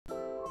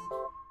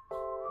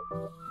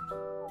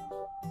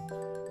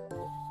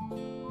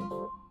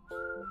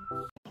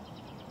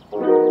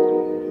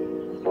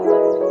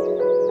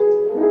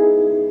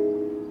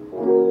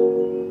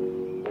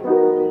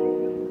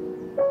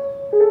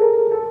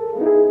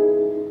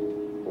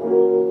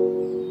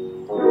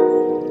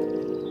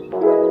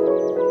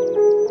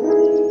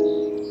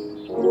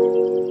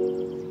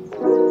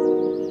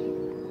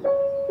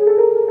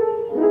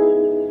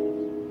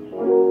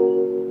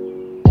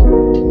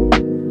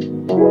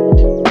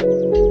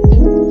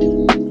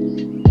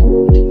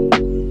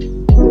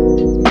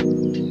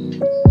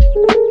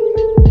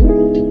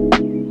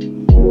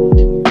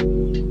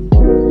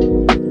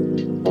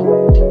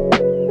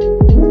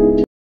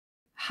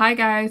Hi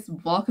guys,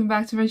 welcome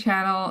back to my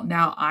channel.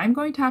 Now I'm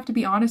going to have to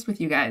be honest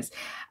with you guys.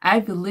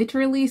 I've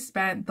literally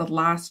spent the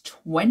last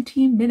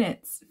 20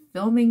 minutes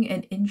filming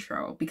an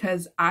intro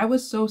because I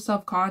was so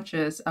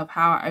self-conscious of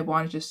how I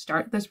wanted to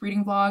start this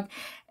reading vlog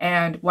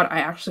and what I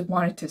actually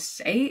wanted to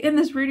say in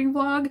this reading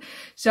vlog.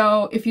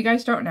 So if you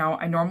guys don't know,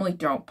 I normally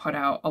don't put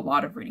out a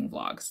lot of reading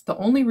vlogs. The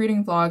only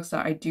reading vlogs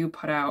that I do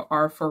put out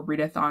are for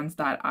readathons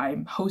that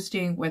I'm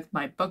hosting with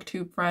my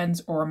booktube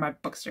friends or my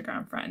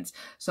bookstagram friends.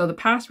 So the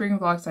past reading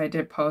vlogs I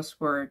did post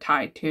were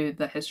tied to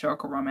the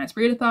historical romance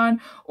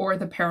readathon or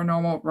the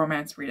paranormal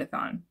romance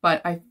readathon.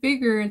 But I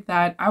figured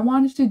that I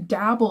wanted to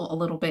dabble a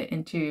little bit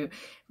into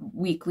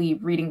weekly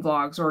reading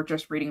vlogs or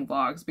just reading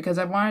vlogs because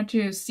I wanted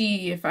to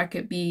see if I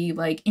could be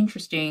like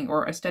interesting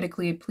or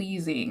aesthetically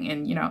pleasing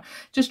and, you know,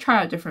 just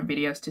try out different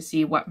videos to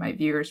see what my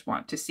viewers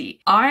want to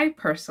see. I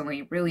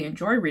personally really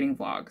enjoy reading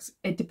vlogs.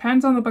 It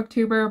depends on the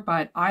booktuber,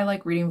 but I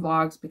like reading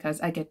vlogs because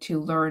I get to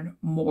learn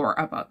more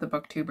about the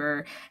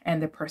booktuber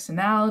and the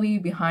personality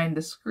behind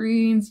the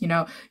screens. You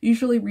know,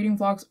 usually reading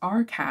vlogs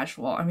are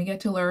casual and we get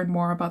to learn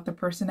more about the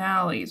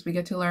personalities. We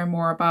get to learn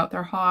more about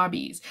their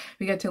hobbies.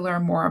 We get to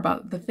learn more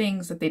about the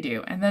things that they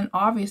do. And then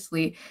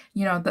obviously,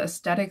 you know, the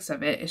aesthetics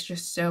of it is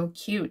just so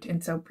cute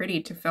and so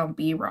pretty to film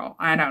B-roll.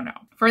 I don't know.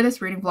 For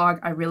this reading vlog,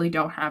 I really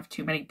don't have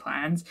too many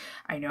plans.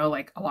 I know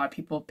like a lot of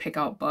people pick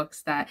out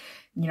books that,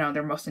 you know,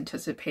 their most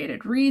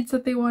anticipated reads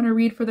that they want to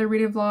read for their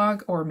reading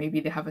vlog, or maybe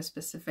they have a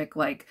specific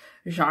like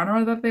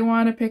genre that they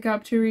want to pick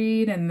up to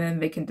read and then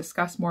they can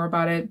discuss more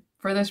about it.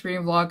 For this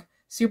reading vlog,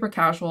 super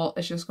casual.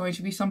 It's just going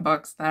to be some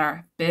books that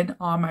have been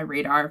on my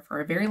radar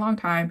for a very long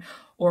time,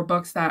 or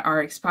books that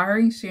are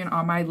expiring soon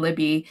on my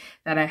Libby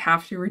that I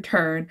have to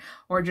return,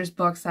 or just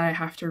books that I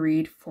have to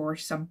read for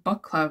some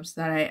book clubs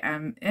that I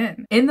am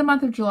in. In the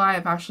month of July,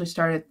 I've actually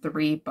started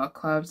 3 book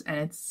clubs, and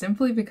it's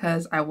simply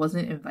because I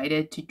wasn't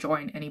invited to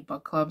join any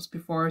book clubs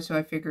before, so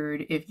I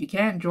figured if you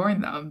can't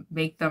join them,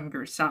 make them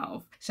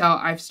yourself. So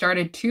I've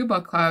started 2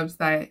 book clubs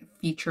that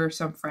feature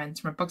some friends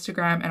from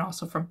Bookstagram and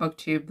also from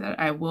BookTube that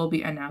I will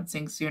be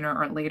announcing sooner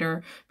or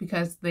later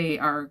because they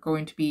are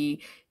going to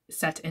be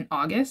set in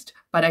August.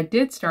 But I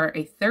did start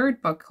a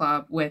 3rd book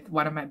club with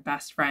one of my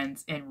best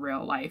friends in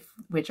real life,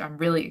 which I'm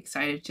really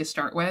excited to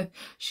start with.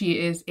 She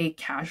is a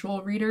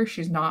casual reader.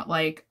 She's not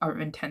like an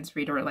intense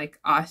reader like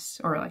us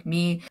or like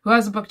me, who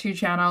has a BookTube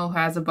channel, who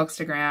has a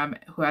Bookstagram,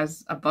 who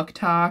has a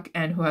BookTok,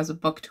 and who has a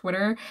book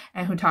Twitter,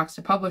 and who talks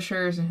to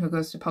publishers and who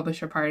goes to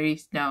publisher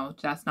parties. No,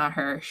 that's not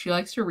her. She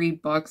likes to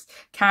read books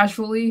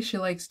casually. She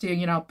likes to,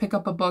 you know, pick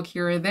up a book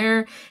here or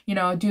there, you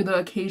know, do the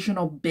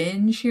occasional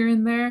binge here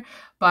and there.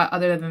 But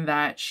other than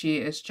that, she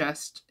is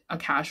just a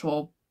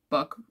casual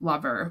book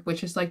lover,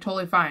 which is like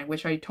totally fine,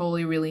 which I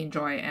totally really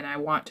enjoy and I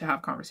want to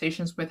have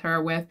conversations with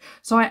her with.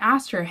 So I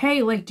asked her,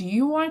 hey, like, do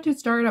you want to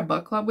start a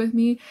book club with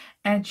me?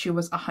 And she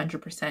was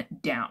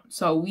 100% down.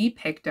 So we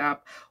picked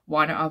up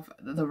one of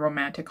the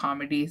romantic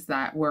comedies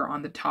that were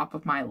on the top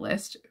of my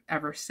list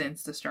ever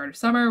since the start of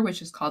summer,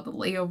 which is called The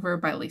Layover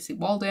by Lacie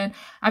Waldon.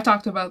 I've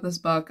talked about this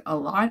book a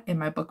lot in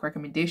my book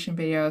recommendation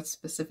videos,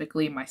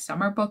 specifically my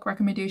summer book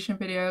recommendation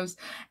videos.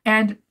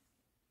 And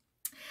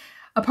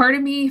a part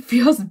of me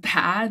feels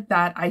bad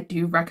that I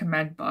do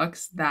recommend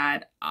books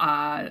that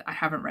I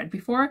haven't read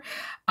before,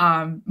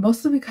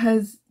 mostly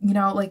because, you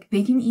know, like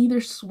they can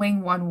either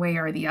swing one way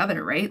or the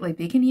other, right? Like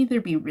they can either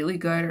be really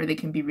good or they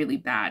can be really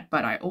bad,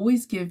 but I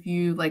always give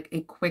you like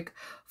a quick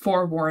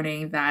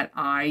forewarning that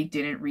I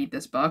didn't read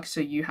this book,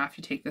 so you have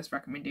to take this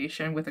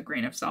recommendation with a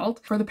grain of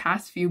salt. For the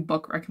past few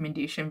book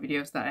recommendation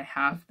videos that I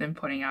have been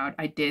putting out,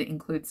 I did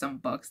include some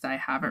books that I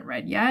haven't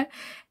read yet,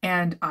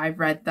 and I've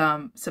read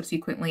them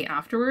subsequently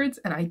afterwards,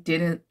 and I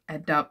didn't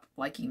end up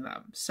liking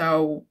them.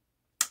 So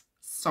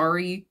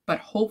sorry, but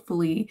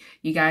hopefully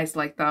you guys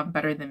like them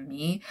better than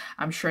me.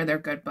 I'm sure they're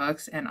good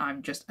books and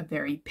I'm just a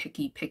very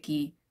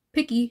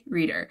picky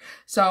reader.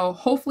 So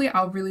hopefully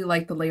I'll really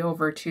like The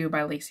Layover too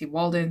by Lacie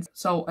Waldon.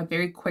 So a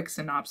very quick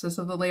synopsis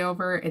of The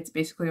Layover. It's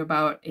basically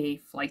about a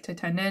flight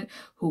attendant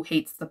who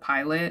hates the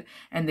pilot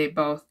and they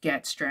both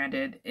get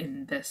stranded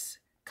in this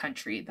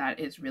country that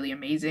is really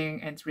amazing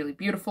and it's really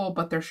beautiful,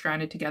 but they're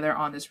stranded together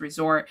on this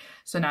resort,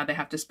 so now they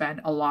have to spend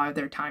a lot of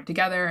their time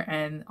together,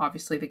 and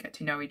obviously they get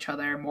to know each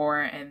other more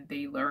and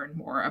they learn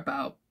more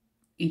about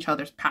each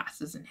other's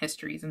pasts and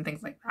histories and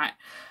things like that.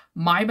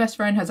 My best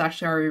friend has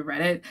actually already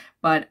read it,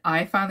 but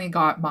I finally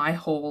got my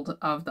hold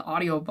of the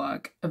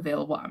audiobook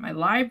available at my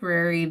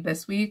library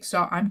this week,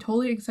 so I'm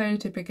totally excited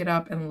to pick it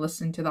up and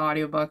listen to the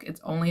audiobook. It's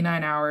only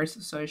 9 hours,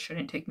 so it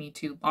shouldn't take me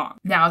too long.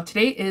 Now,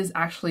 today is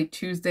actually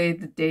Tuesday,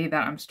 the day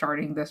that I'm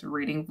starting this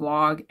reading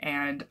vlog,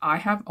 and I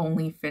have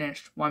only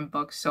finished 1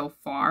 book so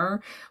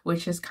far,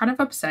 which is kind of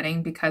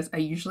upsetting because I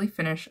usually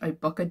finish a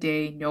book a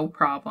day, no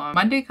problem.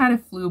 Monday kind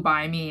of flew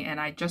by me and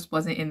I just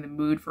wasn't in the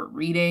mood for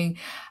reading.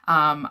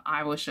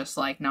 I was just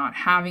like not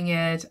having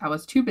it. I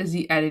was too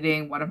busy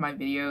editing one of my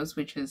videos,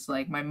 which is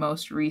like my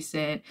most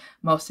recent,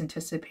 most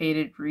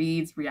anticipated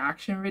reads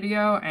reaction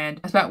video,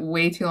 and I spent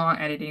way too long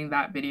editing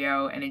that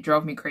video and it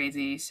drove me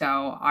crazy,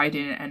 so I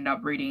didn't end up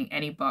reading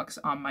any books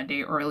on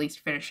Monday, or at least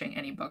finishing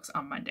any books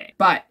on Monday.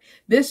 But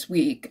this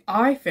week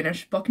I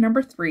finished book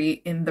number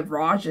 3 in the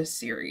Rajas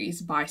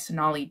series by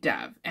Sonali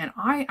Dev, and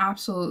I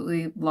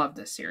absolutely love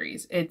this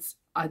series. It's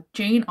a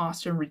Jane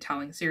Austen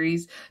retelling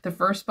series. The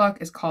first book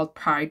is called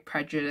Pride,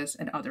 Prejudice,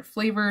 and Other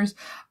Flavors.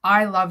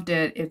 I loved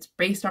it. It's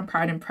based on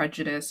Pride and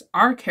Prejudice.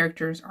 Our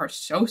characters are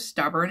so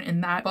stubborn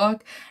in that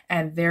book,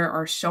 and there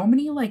are so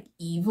many like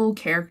evil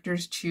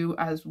characters too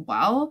as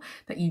well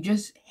that you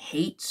just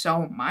hate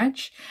so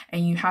much,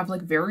 and you have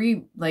like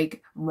very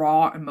like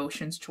raw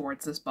emotions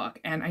towards this book.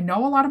 And I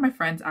know a lot of my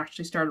friends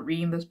actually started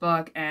reading this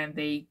book and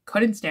they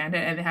couldn't stand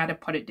it and they had to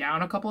put it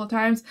down a couple of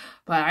times,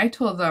 but I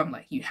told them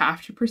like, you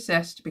have to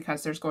persist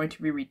because there's going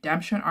to be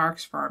redemption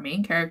arcs for our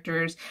main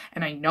characters,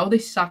 and I know they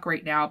suck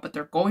right now, but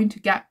they're going to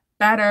get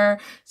better,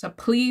 so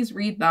please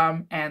read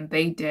them. And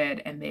they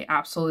did, and they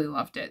absolutely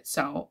loved it.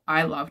 So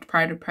I loved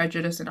Pride and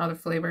Prejudice and Other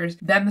Flavors.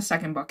 Then the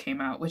second book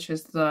came out, which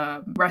is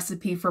The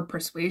Recipe for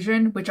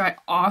Persuasion, which I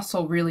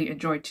also really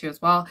enjoyed too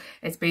as well.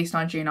 It's based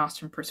on Jane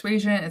Austen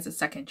Persuasion. It's a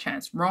second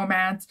chance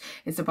romance.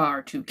 It's about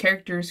our two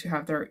characters who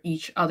have their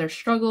each other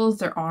struggles.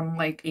 They're on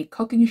like a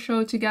cooking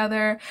show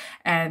together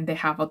and they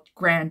have a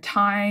grand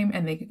time,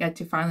 and they get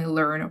to finally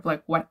learn of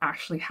like what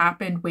actually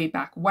happened way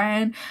back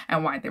when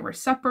and why they were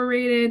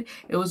separated.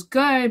 It was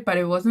good, but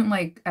it wasn't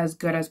like as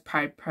good as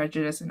Pride,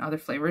 Prejudice, and Other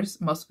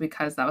Flavors, mostly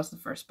because that was the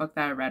first book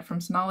that I read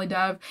from Sonali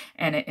Dev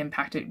and it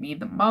impacted me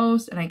the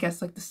most. And I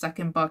guess like the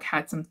second book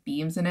had some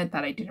themes in it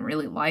that I didn't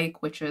really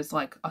like, which is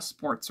like a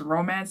sports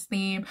romance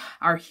theme.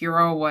 Our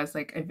hero was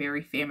like a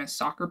very famous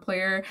soccer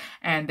player,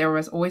 and there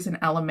was always an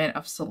element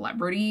of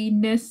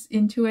celebrity-ness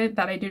into it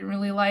that I didn't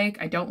really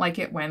like. I don't like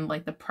it when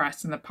like the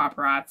press and the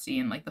paparazzi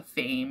and like the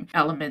fame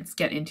elements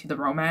get into the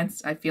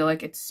romance. I feel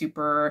like it's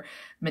super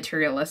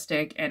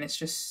materialistic and it's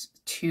just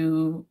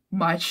too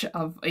much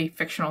of a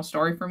fictional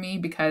story for me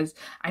because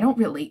I don't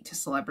relate to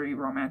celebrity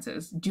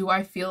romances. Do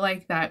I feel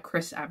like that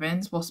Chris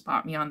Evans will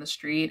spot me on the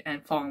street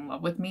and fall in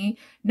love with me?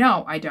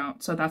 No, I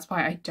don't. So that's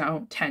why I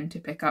don't tend to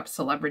pick up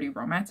celebrity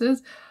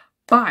romances.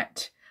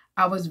 But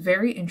I was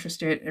very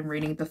interested in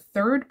reading the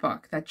third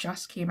book that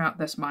just came out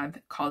this month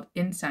called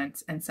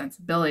Incense and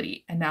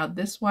Sensibility. And now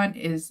this one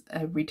is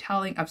a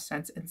retelling of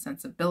Sense and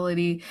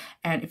Sensibility.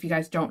 And if you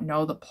guys don't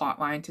know the plot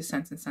line to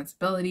Sense and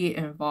Sensibility,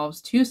 it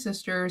involves two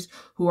sisters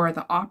who are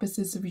the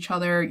opposites of each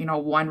other. You know,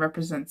 one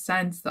represents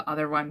sense, the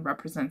other one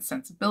represents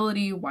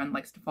sensibility. One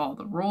likes to follow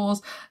the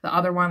rules, the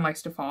other one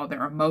likes to follow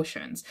their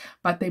emotions.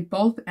 But they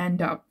both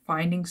end up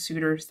finding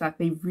suitors that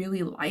they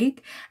really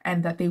like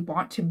and that they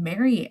want to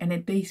marry, and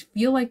they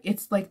feel like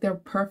it's like their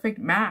perfect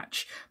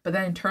match. But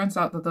then it turns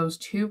out that those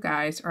two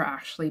guys are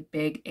actually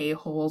big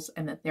a-holes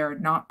and that they're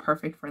not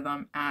perfect for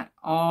them at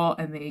all,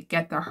 and they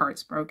get their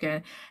hearts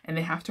broken and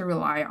they have to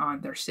rely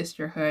on their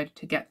sisterhood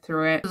to get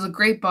through it. It was a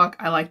great book.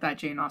 I like that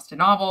Jane Austen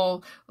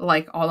novel,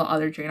 like all the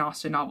other Jane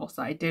Austen novels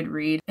that I did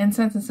read.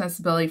 Incense and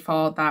Sensibility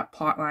followed that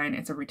plot line.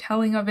 It's a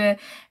retelling of it,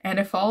 and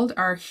it followed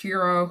our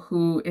hero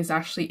who is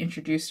actually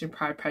introduced in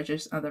Pride,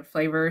 Prejudice, and Other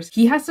Flavors.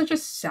 He has such a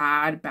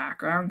sad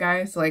background,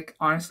 guys. Like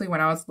honestly,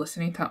 when I was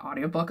listening to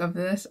audiobook of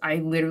this, I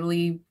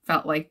literally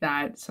felt like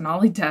that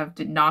Sonali Dev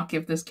did not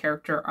give this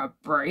character a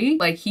break.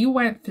 Like he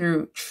went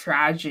through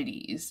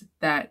tragedies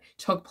that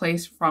took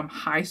place from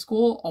high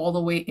school all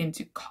the way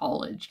into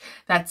college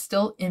that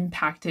still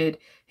impacted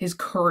his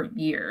current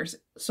years.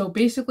 So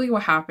basically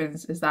what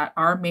happens is that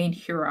our main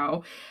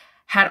hero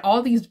had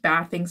all these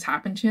bad things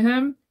happen to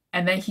him,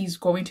 and then he's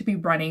going to be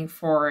running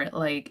for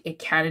like a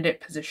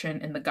candidate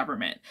position in the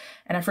government.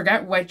 And I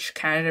forget which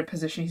candidate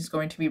position he's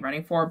going to be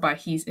running for, but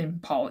he's in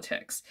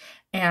politics.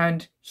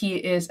 And he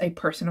is a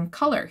person of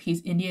color.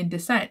 He's Indian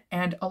descent.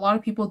 And a lot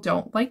of people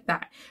don't like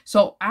that.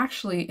 So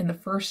actually in the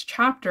first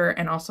chapter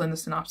and also in the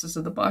synopsis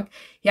of the book,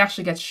 he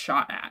actually gets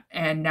shot at.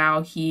 And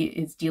now he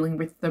is dealing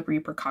with the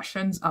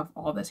repercussions of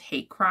all this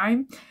hate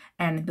crime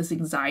and this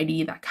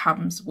anxiety that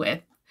comes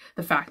with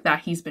the fact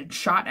that he's been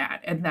shot at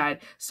and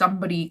that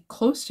somebody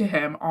close to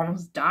him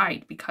almost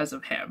died because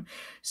of him.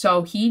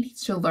 So he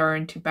needs to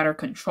learn to better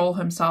control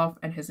himself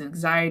and his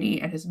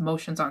anxiety and his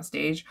emotions on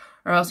stage,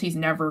 or else he's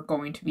never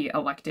going to be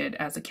elected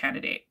as a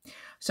candidate.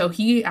 So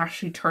he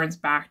actually turns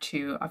back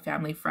to a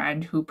family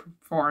friend who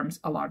performs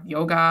a lot of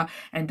yoga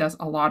and does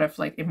a lot of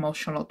like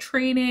emotional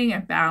training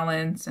and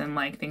balance and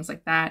like things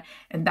like that.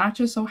 And that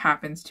just so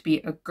happens to be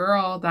a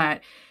girl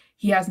that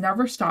he has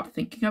never stopped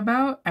thinking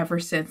about ever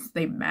since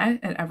they met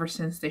and ever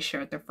since they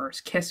shared their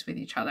first kiss with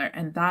each other.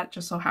 And that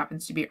just so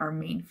happens to be our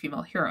main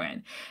female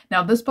heroine.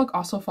 Now, this book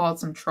also followed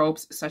some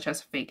tropes such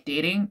as fake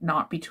dating,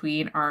 not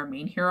between our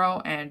main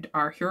hero and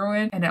our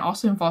heroine. And it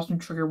also involves some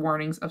trigger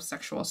warnings of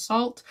sexual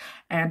assault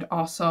and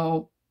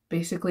also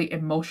basically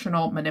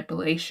emotional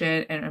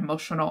manipulation and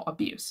emotional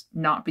abuse,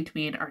 not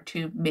between our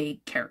two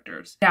main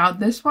characters. Now,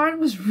 this one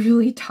was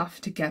really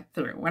tough to get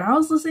through. When I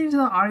was listening to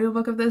the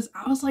audiobook of this,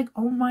 I was like,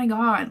 oh my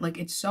god, like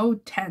it's so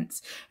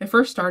tense. It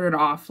first started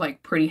off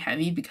like pretty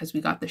heavy because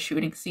we got the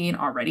shooting scene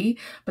already,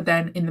 but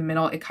then in the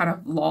middle it kind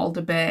of lulled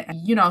a bit,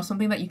 and, you know,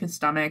 something that you can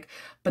stomach.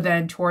 But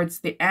then towards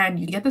the end,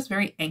 you get this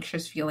very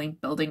anxious feeling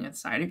building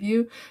inside of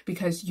you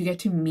because you get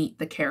to meet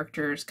the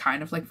characters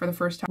kind of like for the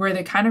first time, where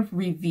they kind of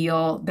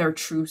reveal their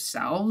true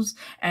selves,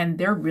 and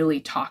they're really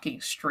talking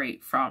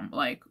straight from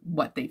like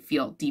what they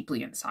feel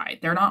deeply inside.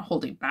 They're not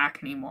holding back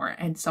anymore.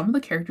 And some of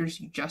the characters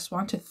you just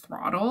want to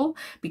throttle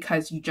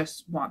because you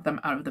just want them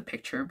out of the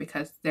picture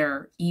because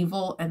they're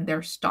evil and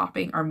they're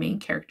stopping our main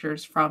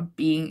characters from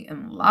being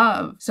in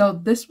love. So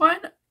this one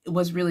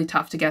was really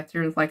tough to get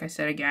through. Like I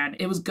said, again,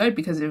 it was good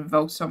because it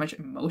evoked so much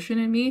emotion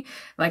in me.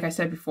 Like I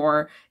said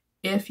before,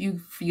 if you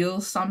feel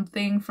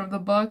something from the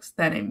books,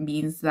 then it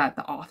means that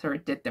the author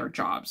did their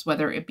jobs,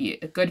 whether it be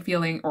a good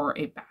feeling or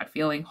a bad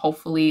feeling.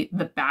 Hopefully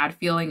the bad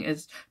feeling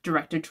is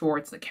directed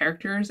towards the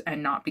characters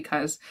and not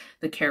because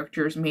the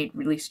characters made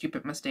really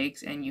stupid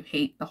mistakes and you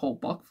hate the whole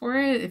book for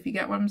it, if you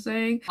get what I'm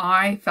saying.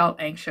 I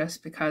felt anxious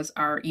because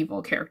our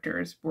evil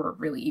characters were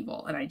really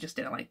evil and I just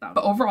didn't like them.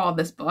 But overall,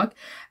 this book,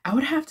 I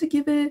would have to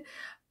give it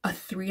a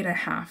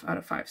 3.5 out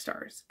of 5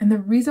 stars. And the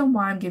reason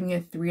why I'm giving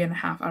it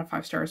 3.5 out of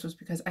 5 stars was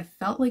because I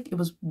felt like it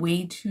was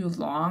way too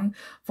long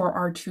for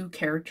our two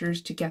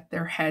characters to get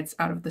their heads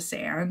out of the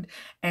sand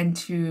and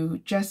to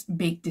just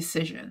make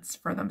decisions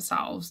for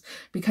themselves,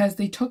 because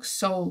they took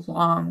so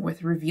long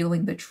with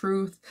revealing the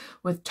truth,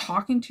 with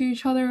talking to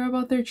each other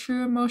about their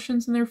true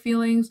emotions and their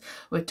feelings,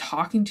 with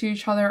talking to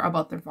each other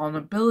about their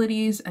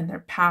vulnerabilities and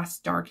their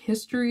past dark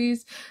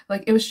histories.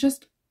 Like, it was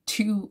just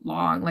too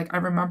long. Like, I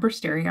remember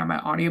staring at my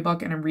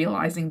audiobook and I'm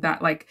realizing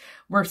that like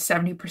we're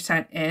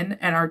 70% in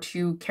and our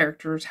two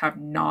characters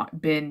have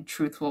not been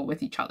truthful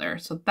with each other.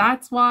 So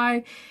that's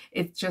why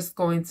it's just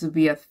going to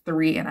be a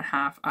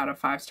 3.5 out of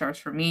 5 stars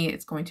for me.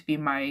 It's going to be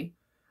my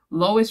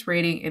lowest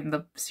rating in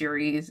the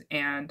series,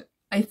 and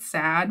it's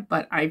sad,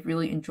 but I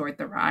really enjoyed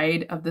the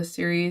ride of this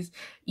series.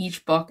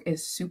 Each book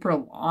is super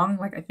long.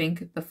 Like, I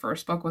think the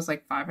first book was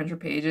like 500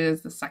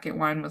 pages. The second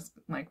one was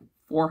like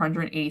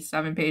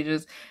 487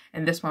 pages.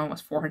 And this one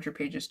was 400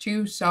 pages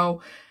too.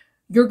 So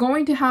you're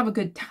going to have a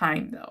good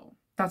time though.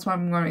 That's what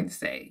I'm going to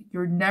say.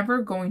 You're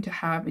never going to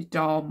have a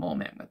dull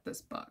moment with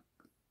this book.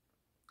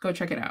 Go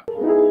check it out.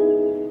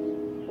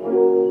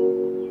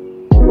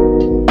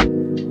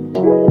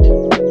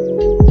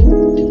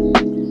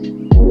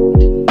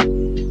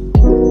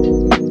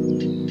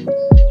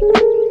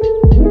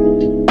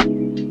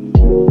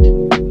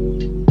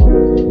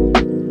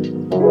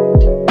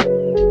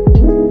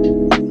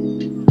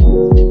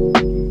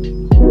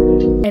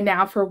 And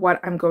now for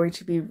what I'm going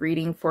to be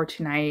reading for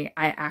tonight.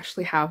 I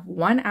actually have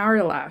 1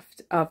 hour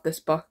left of this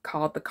book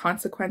called The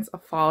Consequence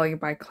of Falling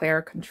by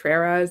Claire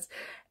Contreras,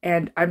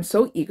 and I'm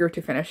so eager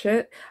to finish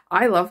it.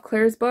 I love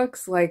Claire's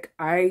books. Like,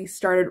 I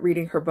started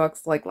reading her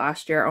books like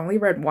last year. I only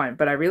read one,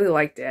 but I really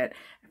liked it.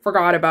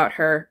 Forgot about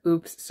her.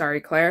 Oops, sorry,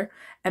 Claire.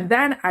 And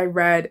then I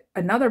read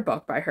another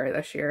book by her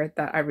this year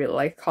that I really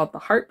liked called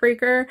The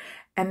Heartbreaker.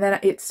 And then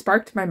it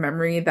sparked my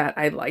memory that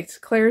I liked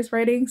Claire's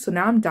writing. So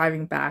now I'm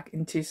diving back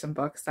into some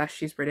books that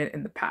she's written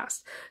in the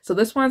past. So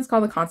this one's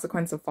called The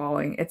Consequence of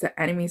Falling. It's an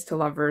enemies to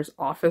lovers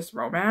office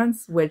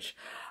romance, which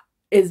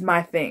is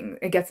my thing.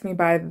 It gets me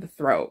by the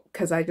throat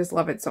because I just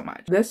love it so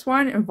much. This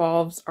one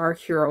involves our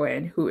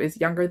heroine, who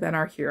is younger than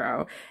our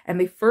hero, and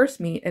they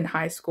first meet in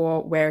high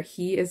school, where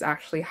he is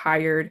actually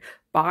hired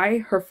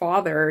by her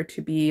father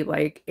to be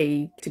like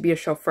a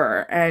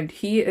chauffeur, and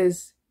he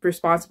is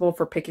responsible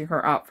for picking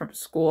her up from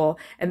school,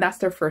 and that's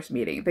their first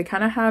meeting. They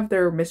kind of have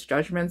their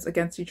misjudgments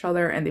against each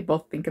other, and they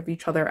both think of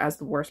each other as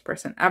the worst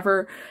person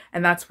ever,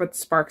 and that's what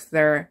sparks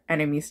their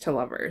enemies to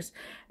lovers.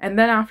 And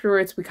then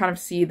afterwards, we kind of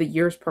see the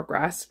years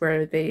progress,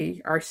 where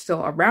they are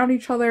still around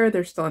each other,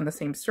 they're still in the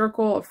same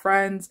circle of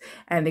friends,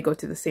 and they go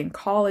to the same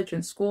college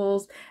and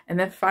schools, and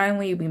then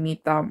finally we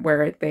meet them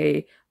where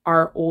they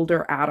are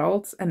older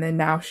adults, and then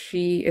now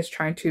she is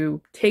trying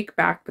to take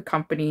back the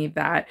company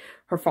that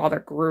her father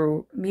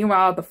grew.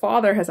 Meanwhile, the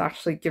father has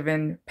actually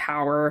given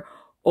power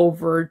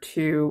over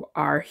to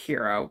our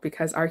hero,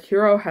 because our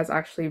hero has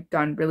actually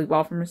done really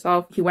well for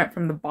himself. He went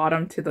from the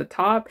bottom to the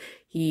top.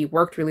 He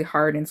worked really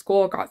hard in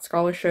school, got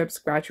scholarships,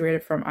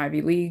 graduated from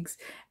Ivy Leagues,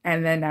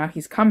 and then now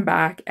he's come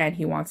back and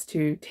he wants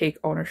to take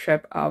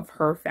ownership of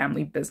her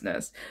family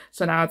business.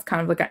 So now it's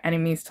kind of like an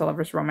enemies to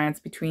lovers romance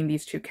between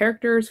these two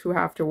characters who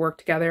have to work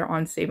together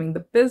on saving the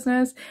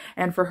business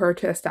and for her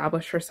to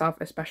establish herself,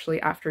 especially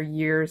after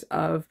years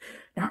of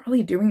not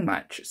really doing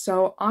much.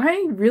 So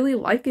I really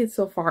like it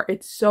so far.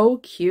 It's so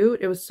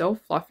cute. It was so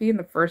fluffy in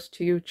the first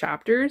 2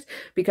 chapters,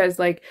 because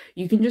like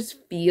you can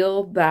just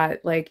feel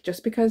that like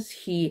just because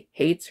he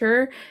hates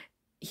her,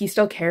 he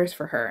still cares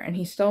for her and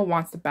he still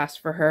wants the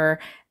best for her.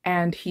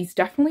 And he's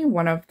definitely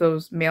one of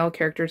those male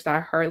characters that I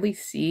hardly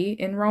see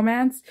in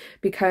romance,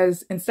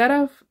 because instead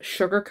of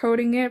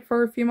sugarcoating it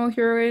for a female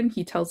heroine,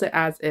 he tells it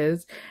as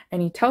is.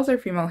 And he tells our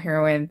female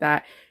heroine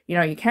that, you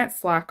know, you can't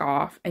slack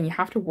off and you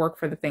have to work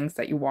for the things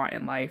that you want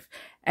in life,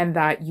 and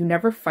that you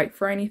never fight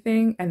for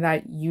anything, and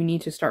that you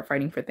need to start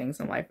fighting for things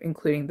in life,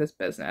 including this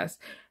business.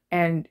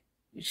 And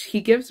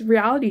he gives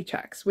reality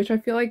checks, which I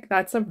feel like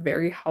that's a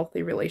very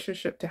healthy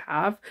relationship to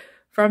have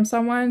from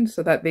someone,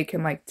 so that they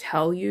can like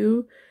tell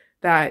you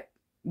that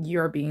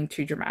you're being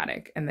too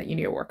dramatic and that you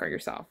need to work on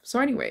yourself. So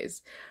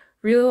anyways,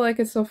 really like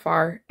it so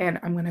far, and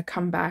I'm gonna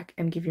come back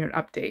and give you an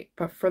update.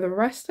 But for the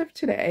rest of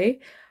today,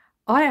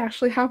 I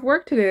actually have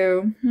work to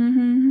do.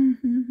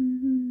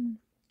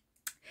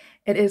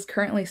 It is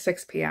currently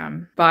 6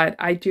 p.m., but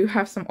I do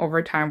have some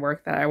overtime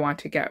work that I want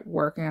to get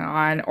working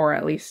on, or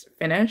at least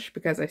finish,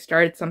 because I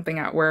started something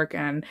at work,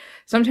 and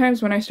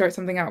sometimes when I start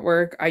something at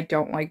work, I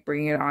don't like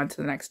bringing it on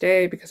to the next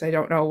day because I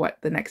don't know what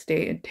the next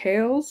day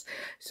entails.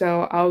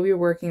 So I'll be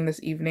working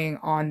this evening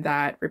on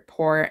that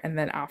report, and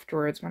then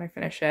afterwards when I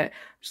finish it,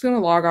 I'm just going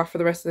to log off for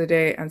the rest of the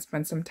day and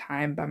spend some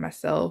time by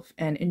myself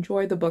and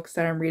enjoy the books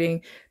that I'm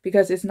reading,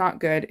 because it's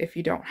not good if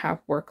you don't have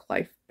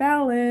work-life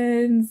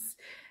balance.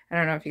 I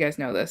don't know if you guys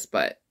know this,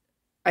 but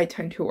I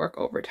tend to work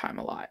overtime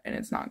a lot and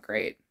it's not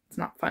great. It's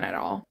not fun at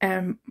all.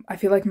 And I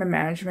feel like my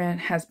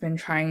management has been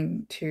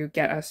trying to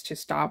get us to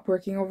stop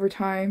working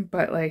overtime,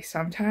 but like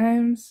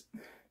sometimes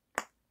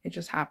it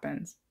just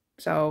happens.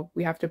 So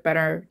we have to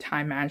better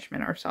time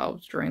management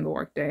ourselves during the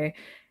workday,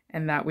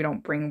 and that we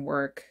don't bring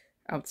work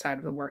outside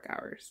of the work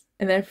hours.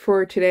 And then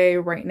for today,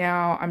 right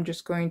now, I'm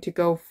just going to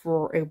go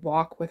for a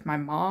walk with my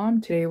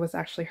mom. Today was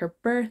actually her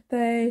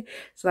birthday,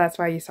 so that's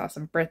why you saw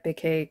some birthday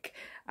cake.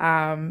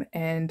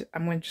 And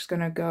I'm just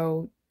gonna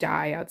go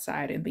die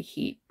outside in the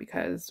heat,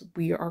 because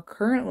we are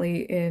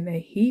currently in a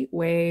heat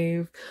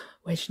wave,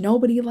 which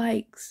nobody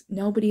likes.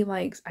 Nobody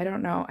likes. I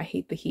don't know. I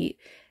hate the heat,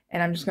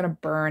 and I'm just gonna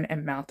burn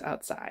and melt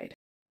outside.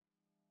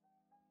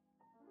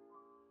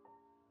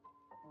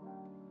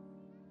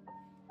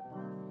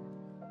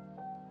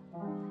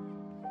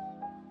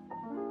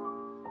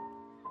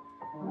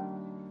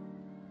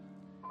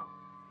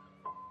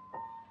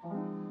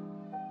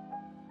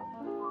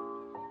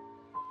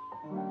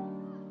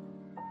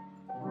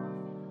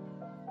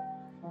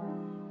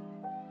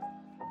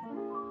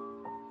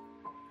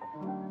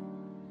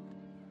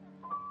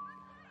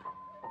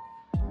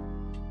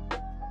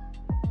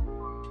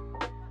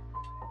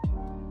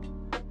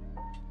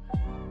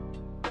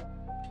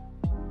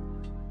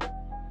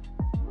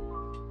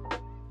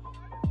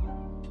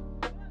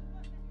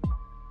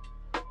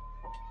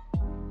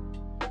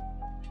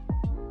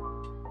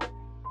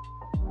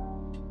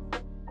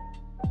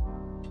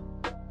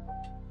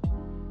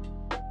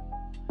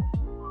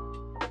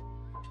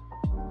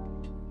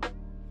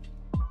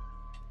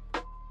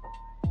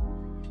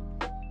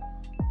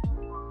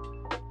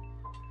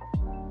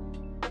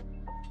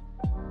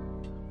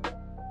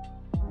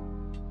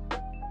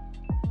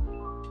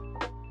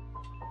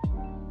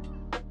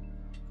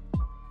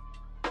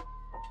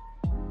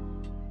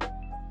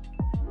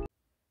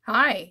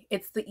 Hi,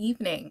 it's the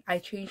evening. I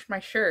changed my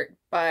shirt,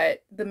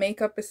 but the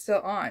makeup is still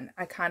on.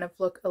 I kind of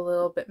look a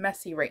little bit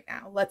messy right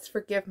now. Let's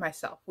forgive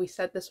myself. We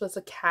said this was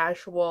a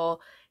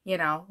casual, you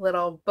know,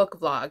 little book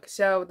vlog.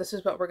 So this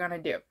is what we're gonna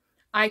do.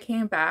 I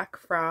came back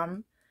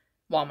from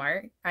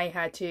Walmart. I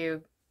had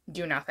to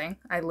do nothing.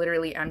 I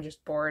literally am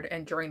just bored,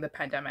 and during the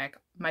pandemic,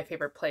 my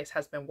favorite place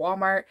has been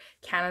Walmart.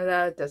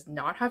 Canada does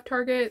not have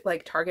Target.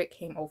 Like, Target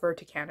came over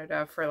to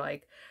Canada for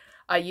like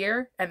a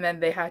year, and then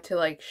they had to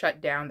like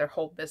shut down their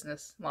whole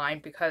business line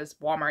because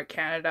Walmart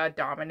Canada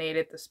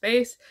dominated the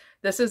space.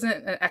 This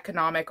isn't an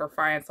economic or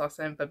finance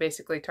lesson, but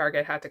basically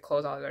Target had to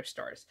close all their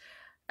stores.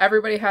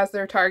 Everybody has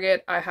their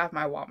Target. I have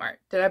my Walmart.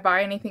 Did I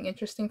buy anything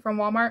interesting from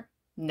Walmart?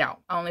 No,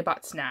 I only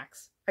bought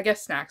snacks. I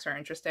guess snacks are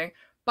interesting,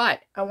 but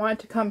I wanted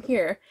to come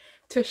here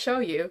to show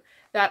you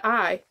that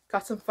I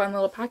got some fun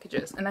little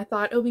packages, and I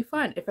thought it would be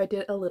fun if I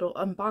did a little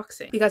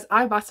unboxing, because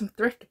I bought some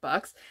thrift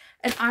books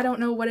and I don't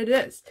know what it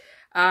is.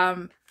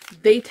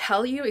 They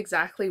tell you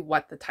exactly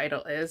what the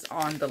title is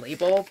on the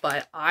label,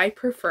 but I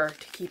prefer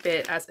to keep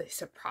it as a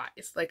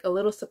surprise, like a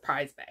little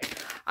surprise bag.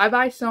 I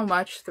buy so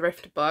much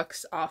thrift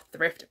books off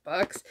Thrift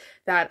Books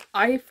that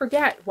I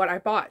forget what I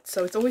bought.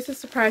 So it's always a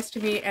surprise to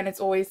me, and it's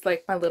always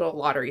like my little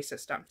lottery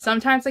system.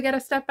 Sometimes I get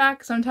a step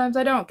back, sometimes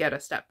I don't get a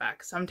step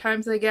back.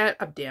 Sometimes I get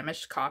a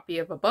damaged copy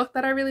of a book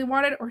that I really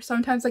wanted, or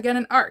sometimes I get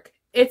an ARC.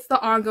 It's the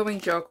ongoing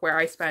joke where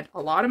I spend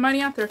a lot of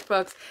money on thrift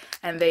books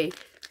and they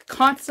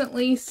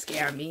constantly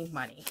scam me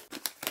money.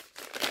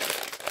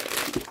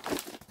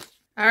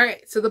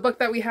 Alright, so the book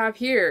that we have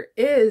here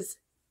is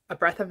A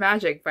Breath of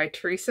Magic by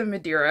Teresa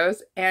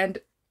Medeiros, and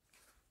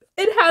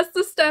it has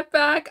the step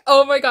back.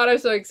 Oh my god, I'm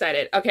so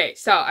excited. Okay,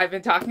 so I've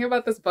been talking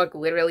about this book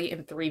literally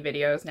in 3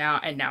 videos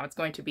now, and now it's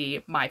going to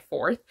be my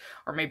 4th,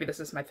 or maybe this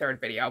is my 3rd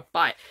video,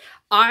 but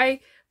I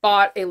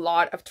bought a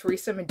lot of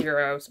Teresa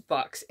Madero's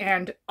books,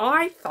 and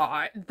I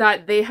thought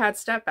that they had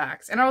step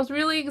backs, and I was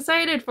really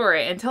excited for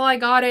it until I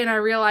got it and I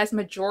realized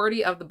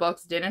majority of the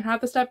books didn't have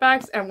the step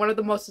backs. And one of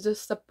the most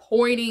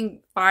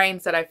disappointing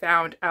finds that I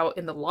found out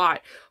in the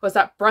lot was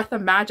that Breath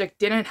of Magic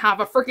didn't have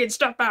a freaking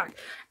step back,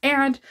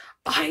 and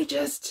I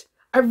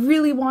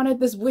really wanted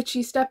this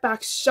witchy step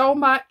back so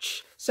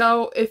much.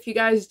 So if you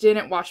guys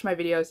didn't watch my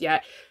videos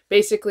yet,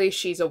 basically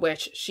she's a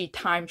witch. She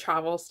time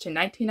travels to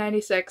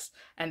 1996,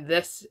 and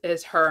this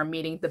is her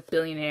meeting the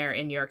billionaire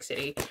in New York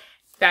City.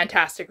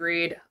 Fantastic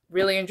read.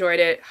 Really enjoyed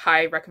it.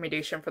 High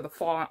recommendation for the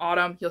fall and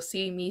autumn. You'll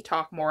see me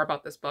talk more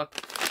about this book.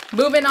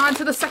 Moving on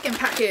to the second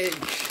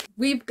package.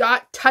 We've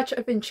got Touch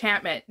of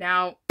Enchantment.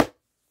 Now,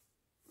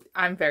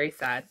 I'm very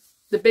sad.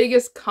 The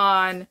biggest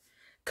cons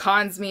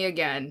me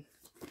again.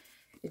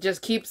 It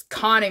just keeps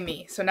conning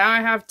me. So now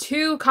I have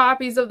 2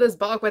 copies of this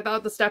book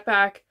without the step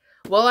back.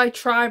 Will I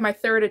try my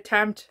 3rd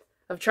attempt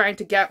of trying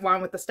to get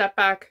one with the step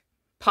back?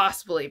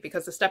 Possibly,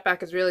 because the step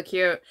back is really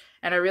cute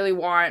and I really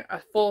want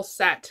a full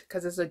set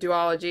because it's a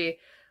duology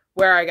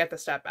where I get the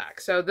step back.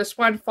 So this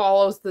one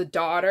follows the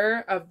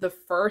daughter of the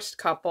first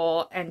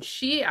couple, and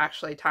she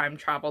actually time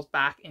travels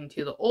back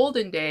into the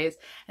olden days,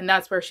 and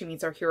that's where she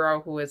meets our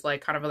hero, who is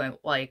like kind of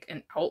like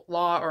an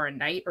outlaw or a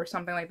knight or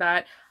something like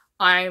that.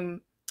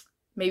 I'm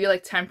maybe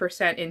like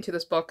 10% into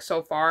this book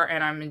so far,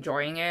 and I'm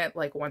enjoying it.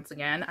 Like, once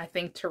again, I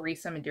think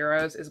Teresa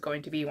Madero's is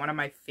going to be one of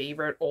my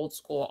favorite old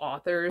school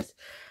authors.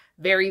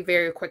 Very,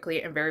 very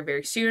quickly and very,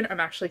 very soon. I'm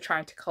actually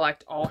trying to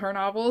collect all her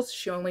novels.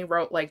 She only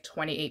wrote like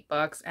 28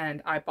 books,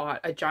 and I bought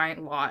a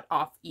giant lot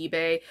off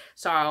eBay.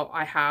 So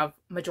I have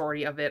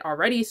majority of it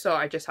already. So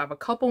I just have a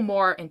couple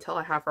more until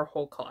I have her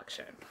whole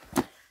collection.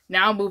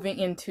 Now moving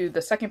into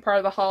the second part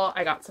of the haul,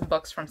 I got some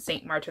books from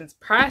St. Martin's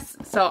Press,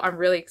 so I'm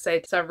really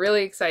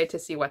excited. To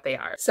see what they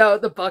are. So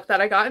the book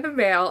that I got in the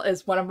mail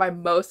is one of my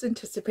most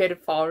anticipated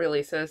fall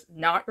releases,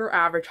 Not Your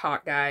Average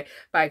Hot Guy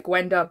by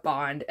Gwenda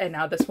Bond, and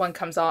now this one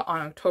comes out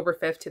on October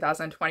 5th,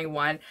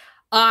 2021.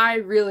 I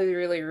really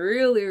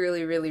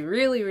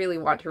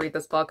want to read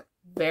this book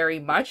very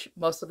much,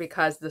 mostly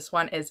because this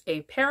one is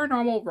a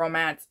paranormal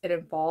romance. It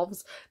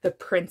involves the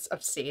Prince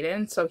of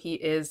Satan, so he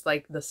is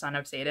like the son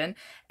of Satan,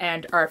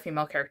 and our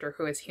female character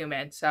who is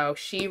human. So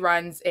she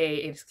runs an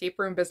escape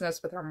room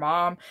business with her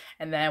mom,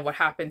 and then what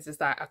happens is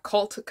that a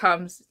cult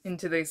comes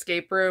into the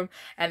escape room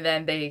and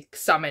then they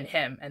summon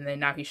him, and then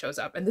now he shows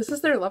up, and this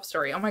is their love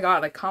story. Oh my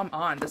god, like, come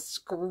on, this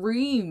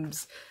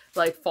screams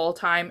like fall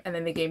time. And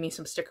then they gave me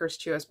some stickers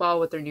too as well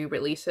with their new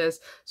releases.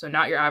 So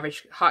Not Your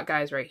Average Hot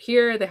Guys right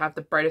here. They have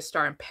The Brightest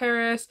Star in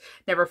Paris,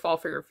 Never Fall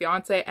for Your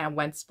Fiance, and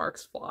When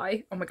Sparks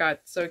Fly. Oh my god,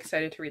 so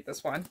excited to read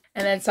this one.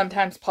 And then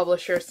sometimes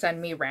publishers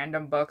send me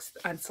random books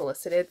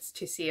unsolicited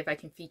to see if I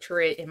can feature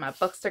it in my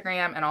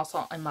Bookstagram and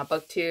also in my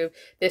booktube.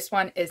 This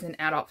one is an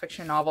adult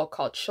fiction novel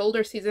called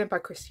Shoulder Season by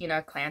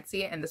Christina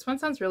Clancy, and this one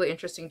sounds really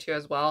interesting too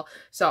as well.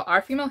 So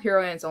our female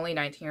heroine is only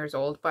 19 years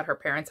old, but her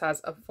parents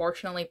has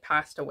unfortunately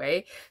passed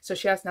away. So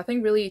she has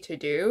nothing really to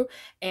do,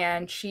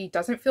 and she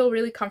doesn't feel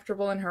really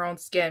comfortable in her own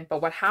skin.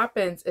 But what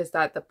happens is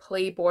that the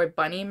Playboy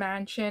bunny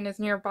mansion is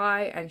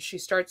nearby, and she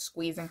starts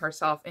squeezing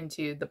herself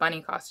into the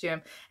bunny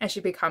costume, and she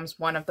becomes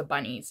one of the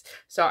bunnies.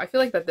 So I feel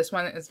like that this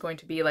one is going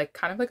to be like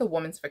kind of like a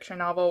woman's fiction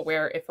novel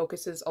where it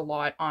focuses a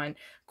lot on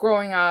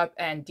growing up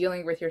and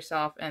dealing with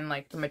yourself and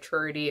like the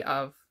maturity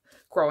of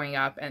growing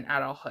up and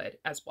adulthood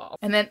as well.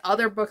 And then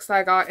other books that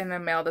I got in the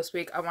mail this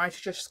week, I wanted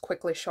to just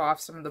quickly show off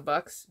some of the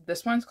books.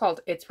 This one's called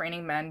It's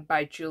Raining Men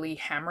by Julie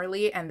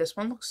Hammerly, and this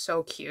one looks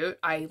so cute.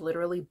 I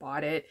literally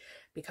bought it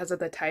because of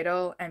the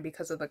title and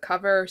because of the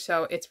cover.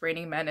 So It's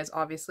Raining Men is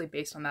obviously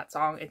based on that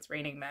song, It's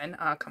Raining Men,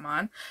 come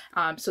on.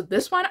 So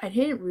this one, I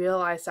didn't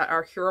realize that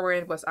our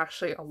heroine was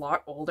actually a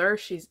lot older.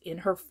 She's in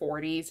her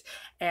 40s,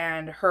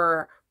 and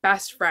her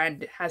best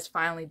friend has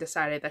finally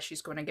decided that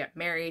she's going to get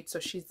married. So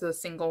she's the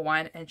single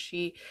one, and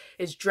she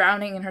is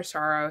drowning in her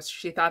sorrows.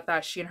 She thought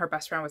that she and her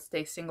best friend would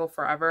stay single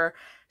forever.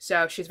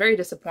 So she's very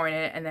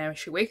disappointed, and then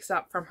she wakes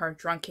up from her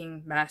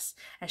drunken mess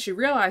and she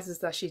realizes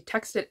that she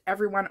texted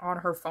everyone on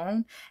her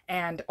phone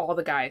and all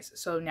the guys.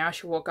 So now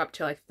she woke up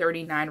to like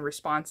 39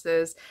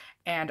 responses,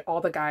 and all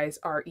the guys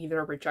are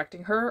either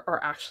rejecting her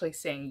or actually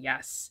saying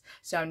yes.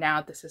 So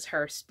now this is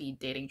her speed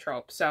dating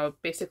trope. So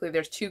basically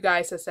there's 2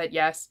 guys that said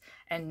yes,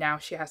 and now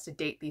she has to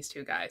date these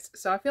 2 guys.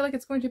 So I feel like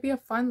it's going to be a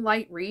fun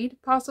light read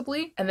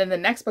possibly. And then the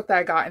next book that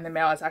I got in the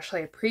mail is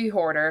actually a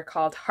pre-order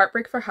called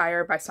Heartbreak for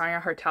Hire by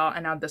Sonia Hartel,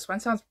 and now this one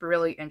sounds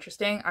really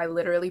interesting. I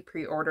literally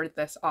pre-ordered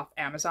this off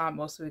Amazon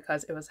mostly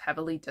because it was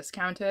heavily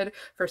discounted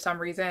for some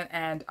reason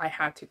and I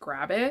had to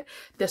grab it.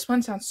 This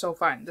one sounds so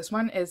fun. This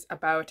one is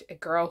about a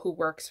girl who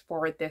works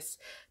for this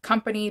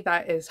company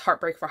that is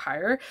Heartbreak for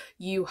Hire.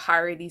 You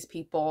hire these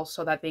people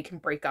so that they can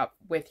break up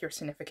with your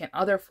significant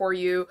other for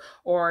you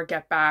or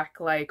get back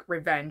like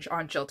revenge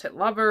on jilted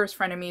lovers,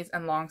 frenemies,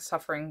 and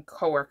long-suffering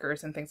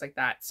coworkers and things like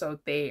that. So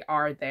they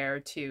are there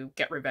to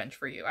get revenge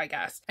for you, I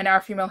guess. And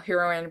our female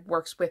heroine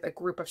works with a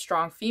group of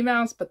strong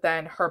females, but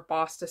then her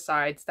boss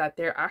decides that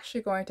they're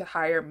actually going to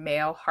hire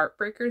male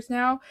heartbreakers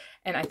now.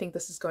 And I think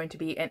this is going to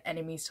be an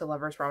enemies to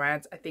lovers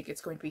romance. I think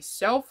it's going to be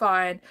so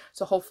fun.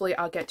 So hopefully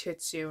I'll get to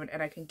it soon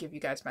and I can give you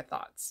guys my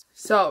thoughts.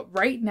 So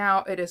right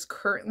now it is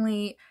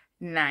currently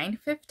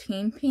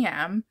 9:15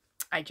 p.m.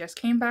 I just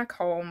came back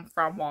home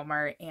from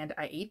Walmart and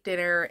I ate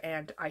dinner,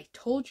 and I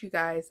told you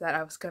guys that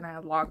I was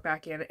gonna log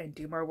back in and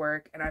do more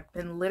work, and I've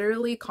been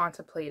literally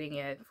contemplating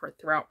it for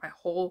throughout my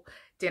whole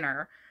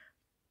dinner.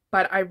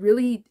 But I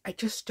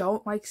just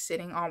don't like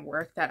sitting on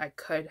work that I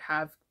could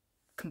have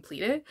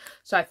completed.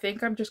 So I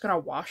think I'm just gonna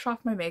wash off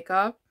my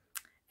makeup,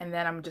 and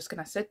then I'm just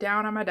gonna sit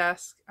down on my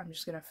desk. I'm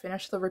just gonna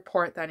finish the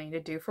report that I need to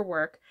do for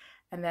work.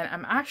 And then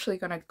I'm actually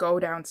going to go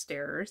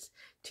downstairs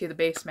to the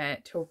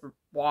basement to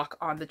walk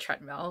on the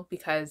treadmill,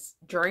 because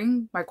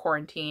during my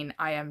quarantine,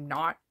 I am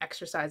not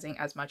exercising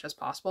as much as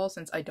possible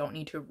since I don't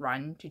need to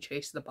run to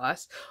chase the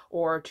bus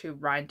or to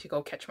run to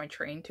go catch my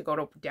train to go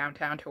to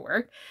downtown to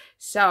work.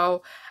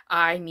 So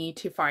I need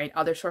to find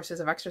other sources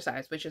of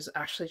exercise, which is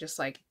actually just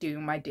like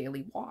doing my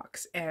daily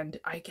walks. And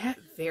I get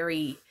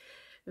very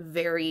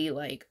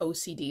like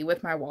OCD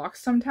with my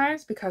walks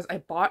sometimes because I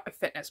bought a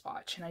fitness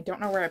watch and I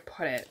don't know where I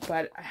put it,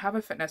 but I have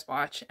a fitness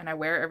watch and I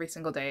wear it every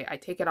single day. I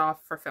take it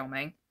off for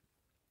filming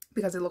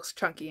because it looks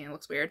chunky and it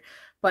looks weird,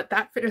 but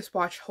that fitness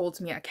watch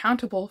holds me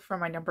accountable for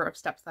my number of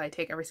steps that I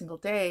take every single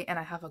day, and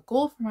I have a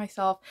goal for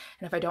myself,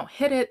 and if I don't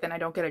hit it, then I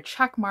don't get a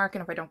check mark,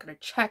 and if I don't get a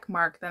check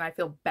mark, then I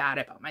feel bad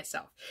about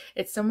myself.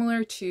 It's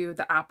similar to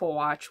the Apple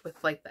Watch with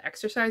like the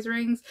exercise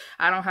rings.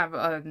 I don't have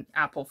an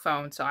Apple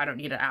phone, so I don't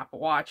need an Apple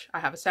Watch.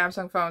 I have a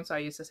Samsung phone, so I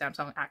use the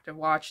Samsung Active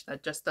Watch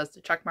that just does the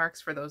check marks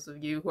for those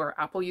of you who are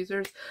Apple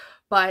users.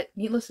 But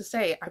needless to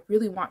say, I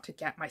really want to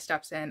get my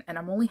steps in, and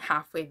I'm only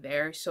halfway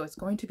there, so it's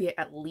going to be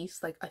at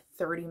least like a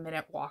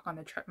 30-minute walk on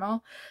the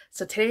treadmill.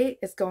 So today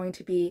is going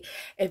to be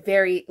a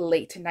very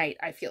late night,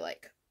 I feel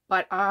like.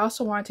 But I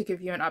also wanted to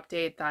give you an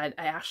update that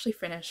I actually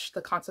finished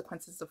The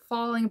Consequences of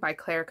Falling by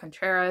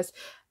Contreras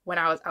when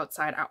I was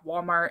outside at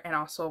Walmart, and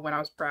also when I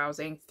was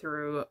browsing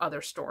through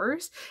other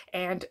stores.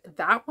 And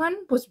that one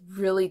was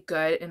really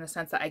good in the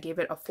sense that I gave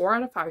it a 4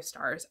 out of 5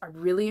 stars. I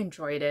really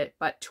enjoyed it,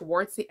 but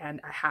towards the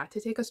end I had to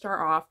take a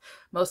star off,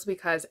 mostly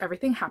because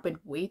everything happened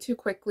way too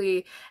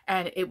quickly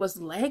and it was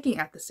lagging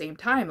at the same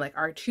time. Like,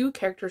 our two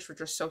characters were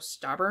just so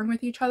stubborn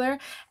with each other,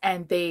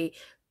 and they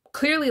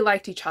clearly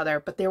liked each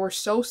other, but they were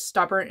so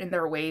stubborn in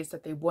their ways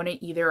that they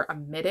wouldn't either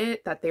admit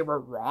it that they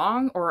were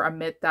wrong, or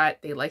admit that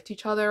they liked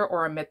each other,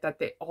 or admit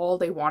that all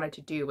they wanted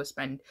to do was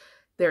spend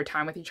their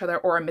time with each other,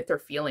 or admit their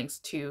feelings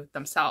to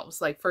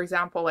themselves. Like, for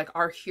example, like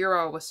our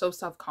hero was so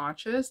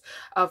self-conscious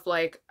of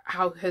like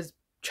how his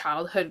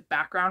childhood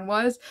background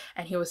was,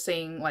 and he was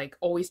saying, like,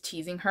 always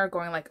teasing her,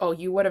 going like, oh,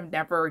 you would have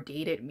never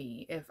dated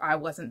me if I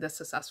wasn't this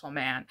successful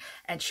man.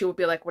 And she would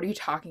be like, what are you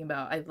talking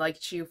about? I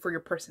liked you for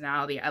your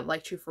personality, I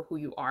liked you for who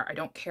you are, I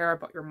don't care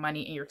about your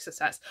money and your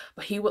success.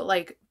 But he would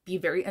like be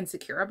very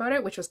insecure about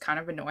it, which was kind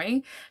of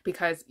annoying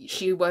because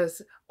she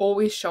was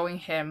always showing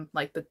him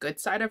like the good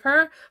side of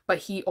her, but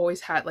he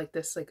always had like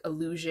this like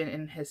illusion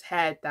in his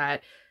head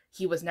that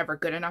he was never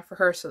good enough for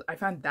her. So I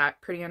found that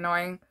pretty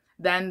annoying.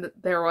 Then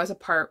there was a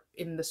part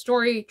in the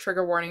story,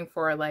 trigger warning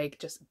for like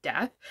just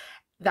death,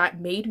 that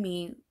made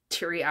me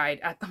teary-eyed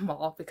at the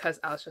mall,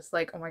 because I was just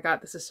like, oh my god,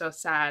 this is so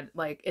sad.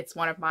 Like, it's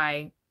one of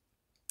my,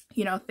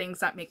 you know,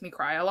 things that make me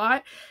cry a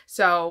lot.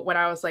 So when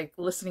I was like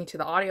listening to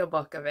the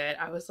audiobook of it,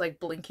 I was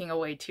like blinking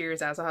away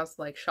tears as I was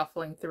like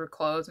shuffling through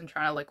clothes and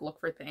trying to like look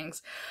for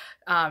things,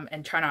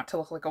 and try not to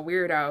look like a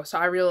weirdo. So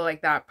I really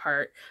like that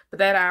part. But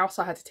then I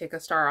also had to take a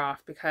star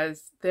off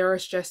because there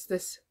was just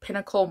this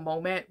pinnacle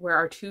moment where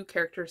our two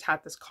characters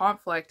had this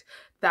conflict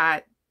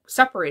that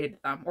separated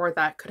them, or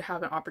that could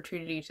have an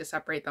opportunity to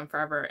separate them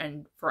forever,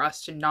 and for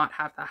us to not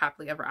have that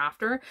happily ever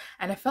after.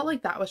 And I felt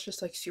like that was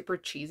just like super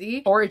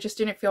cheesy, or it just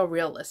didn't feel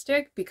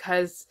realistic,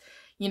 because,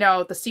 you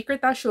know, the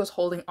secret that she was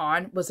holding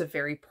on was a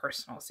very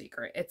personal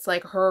secret. It's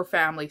like her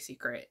family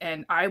secret,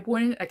 and I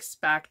wouldn't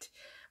expect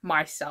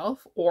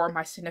myself or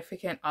my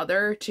significant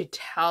other to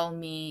tell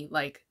me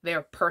like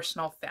their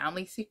personal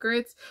family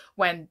secrets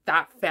when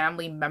that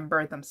family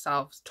member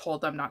themselves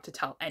told them not to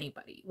tell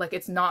anybody. Like,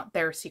 it's not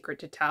their secret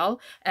to tell,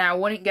 and I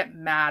wouldn't get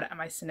mad at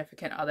my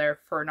significant other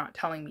for not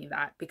telling me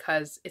that,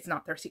 because it's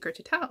not their secret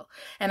to tell.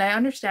 And I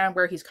understand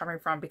where he's coming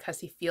from, because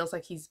he feels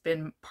like he's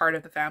been part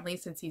of the family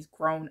since he's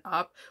grown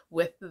up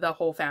with the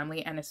whole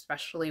family, and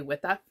especially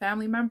with that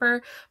family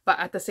member. But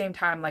at the same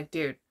time, like,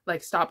 dude,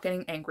 like, stop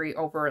getting angry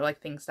over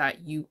like things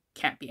that you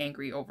can't be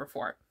angry over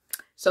for.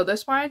 So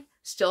this one,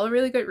 still a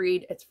really good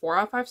read. It's 4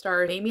 out of 5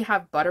 stars. Made me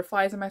have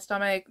butterflies in my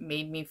stomach,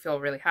 made me feel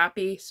really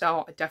happy.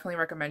 So I definitely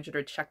recommend you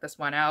to check this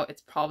one out.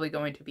 It's probably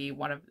going to be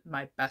one of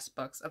my best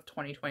books of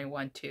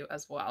 2021 too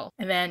as well.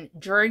 And then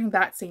during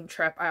that same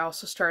trip, I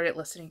also started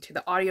listening to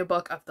the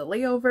audiobook of The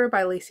Layover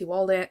by Lacie,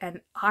 Waldon.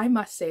 And I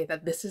must say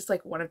that this is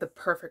like one of the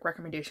perfect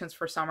recommendations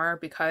for summer,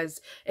 because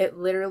it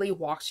literally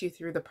walks you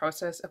through the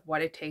process of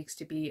what it takes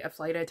to be a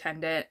flight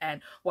attendant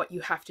and what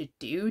you have to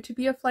do to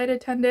be a flight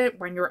attendant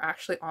when you're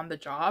actually on the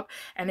job. job.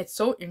 And it's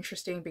so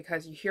interesting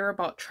because you hear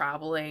about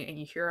traveling and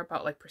you hear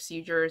about like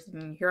procedures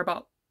and you hear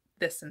about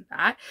this and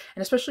that.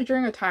 And especially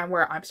during a time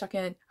where I'm stuck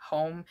in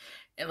home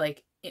and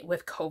like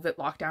with COVID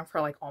lockdown for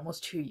like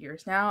almost 2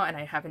 years now, and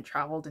I haven't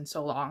traveled in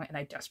so long, and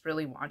I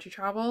desperately want to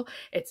travel.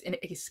 It's an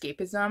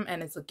escapism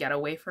and it's a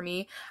getaway for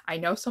me. I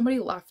know somebody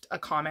left a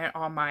comment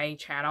on my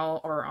channel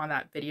or on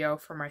that video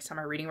for my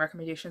summer reading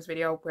recommendations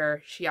video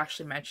where she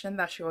actually mentioned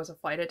that she was a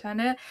flight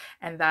attendant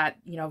and that,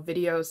 you know,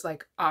 videos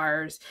like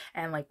ours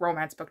and like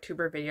romance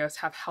booktuber videos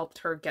have helped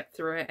her get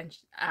through it. And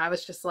I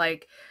was just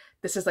like,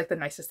 this is like the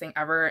nicest thing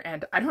ever.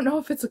 And I don't know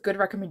if it's a good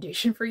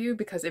recommendation for you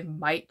because it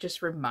might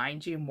just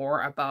remind you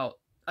more about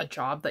a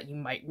job that you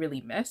might really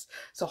miss.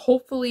 So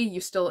hopefully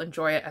you still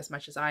enjoy it as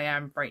much as I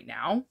am right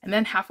now. And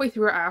then halfway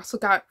through it, I also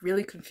got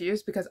really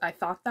confused because I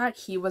thought that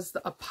he was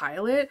a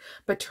pilot,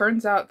 but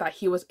turns out that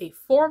he was a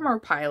former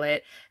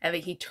pilot and that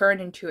he turned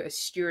into a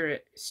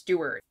steward.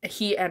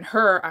 He and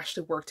her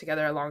actually worked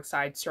together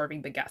alongside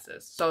serving the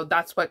guests. So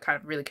that's what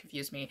kind of really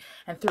confused me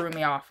and threw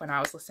me off when I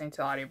was listening to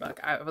the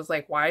audiobook. I was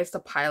like, why is the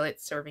pilot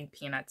serving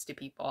peanuts to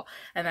people?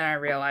 And then I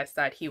realized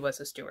that he was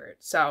a steward.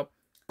 So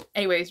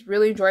anyways,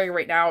 really enjoying it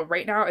right now.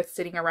 Right now it's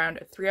sitting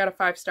around 3 out of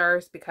 5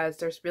 stars because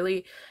there's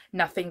really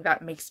nothing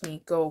that makes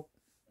me go,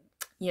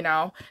 you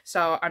know,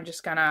 so I'm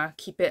just gonna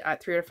keep it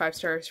at 3 out of 5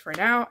 stars for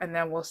now, and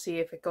then we'll see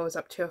if it goes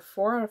up to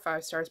 4 out of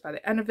 5 stars by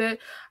the end of it.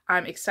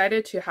 I'm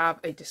excited to have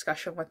a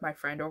discussion with my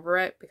friend over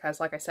it because,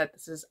 like I said,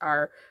 this is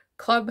our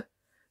club,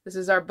 this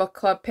is our book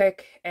club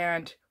pick,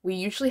 and we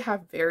usually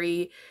have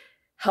very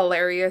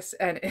hilarious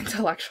and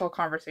intellectual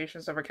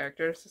conversations over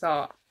characters,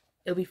 so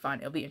it'll be fun,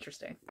 it'll be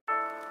interesting.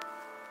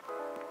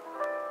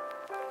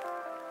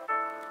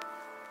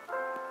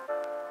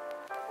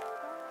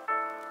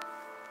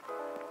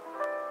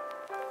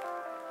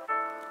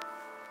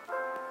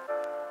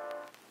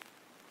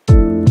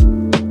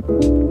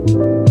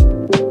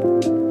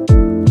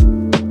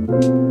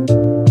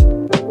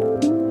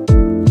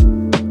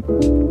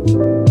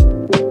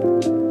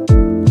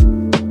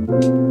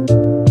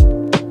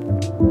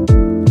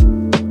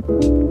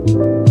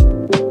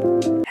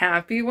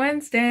 Happy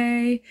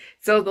Wednesday!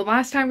 So the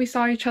last time we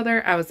saw each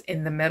other, I was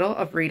in the middle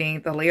of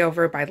reading The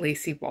Layover by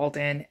Lacie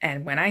Waldon,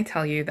 and when I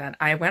tell you that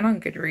I went on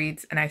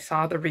Goodreads and I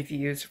saw the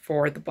reviews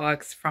for the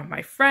books from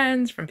my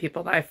friends, from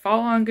people that I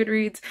follow on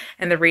Goodreads,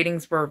 and the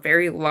ratings were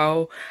very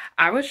low,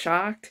 I was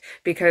shocked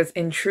because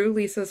in true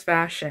Lisa's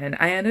fashion,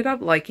 I ended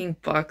up liking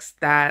books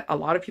that a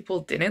lot of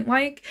people didn't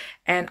like,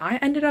 and I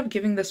ended up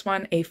giving this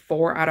one a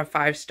 4 out of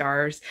 5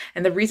 stars.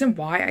 And the reason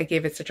why I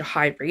gave it such a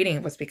high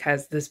rating was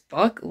because this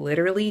book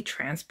literally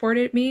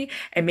transported me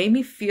and made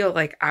me feel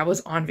like I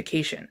was on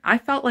vacation. I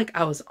felt like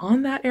I was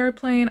on that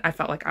airplane. I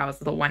felt like I was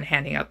the one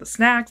handing out the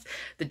snacks,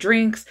 the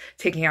drinks,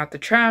 taking out the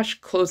trash,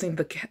 closing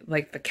the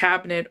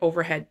cabinet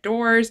overhead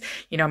doors,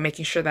 you know,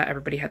 making sure that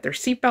everybody had their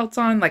seatbelts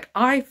on. Like,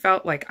 I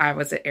felt like I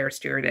was an air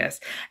stewardess.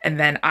 And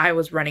then I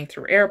was running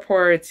through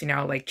airports, you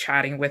know, like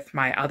chatting with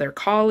my other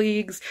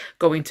colleagues,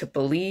 going to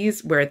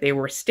Belize where they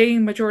were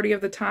staying majority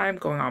of the time,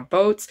 going on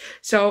boats.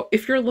 So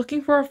if you're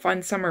looking for a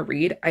fun summer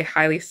read, I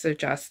highly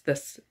suggest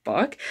this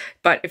book.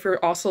 But if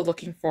you're also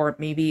looking for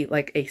maybe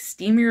like a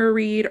steamier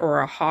read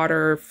or a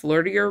hotter,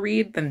 flirtier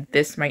read, then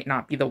this might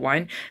not be the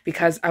one,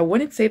 because I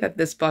wouldn't say that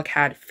this book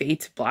had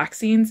fade to black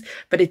scenes,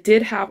 but it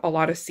did have a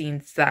lot of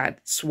scenes that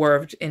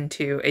swerved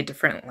into a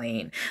different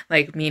lane,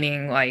 like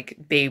meaning like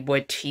they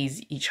would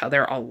tease each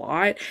other a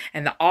lot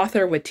and the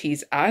author would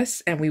tease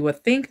us, and we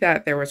would think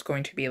that there was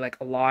going to be like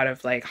a lot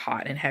of like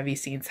hot and heavy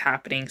scenes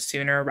happening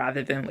sooner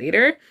rather than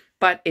later,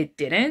 but it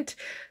didn't.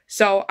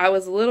 So I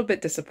was a little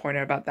bit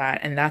disappointed about that,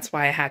 and that's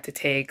why I had to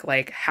take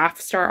like half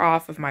star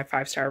off of my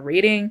 5-star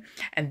rating,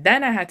 and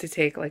then I had to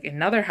take like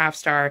another half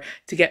star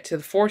to get to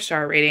the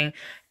 4-star rating,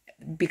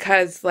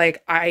 because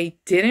like I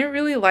didn't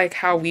really like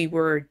how we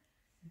were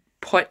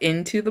put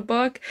into the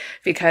book,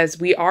 because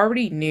we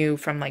already knew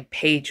from like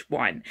page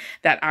 1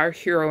 that our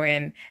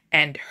heroine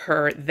and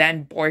her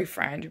then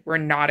boyfriend were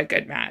not a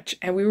good match,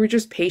 and we were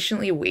just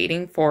patiently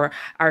waiting for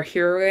our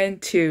heroine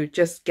to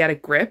just get a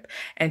grip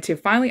and to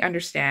finally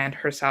understand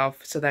herself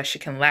so that she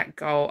can let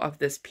go of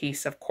this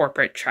piece of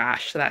corporate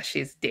trash that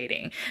she's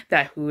dating,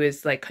 that who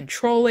is like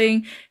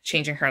controlling,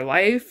 changing her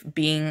life,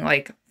 being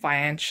like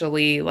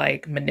financially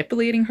like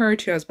manipulating her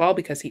too as well,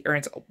 because he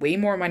earns way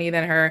more money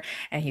than her,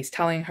 and he's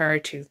telling her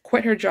to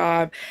quit her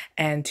job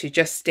and to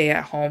just stay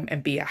at home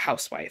and be a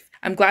housewife.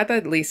 I'm glad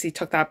that Lacie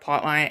took that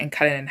plotline and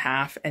cut it in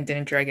half and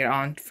didn't drag it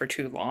on for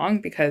too long,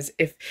 because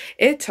if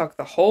it took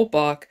the whole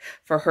book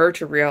for her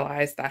to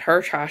realize that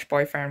her trash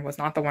boyfriend was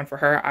not the one for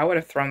her, I would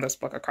have thrown this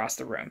book across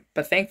the room.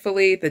 But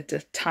thankfully, the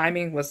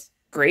timing was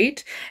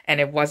great and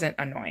it wasn't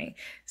annoying.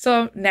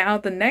 So now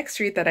the next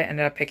read that I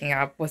ended up picking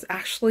up was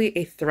actually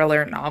a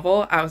thriller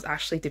novel. I was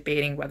actually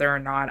debating whether or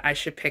not I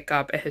should pick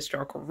up a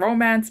historical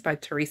romance by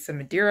Teresa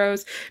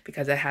Medeiros,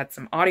 because I had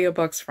some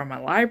audiobooks from my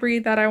library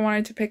that I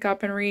wanted to pick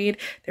up and read.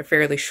 They're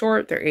fairly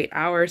short, they're 8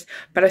 hours,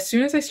 but as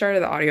soon as I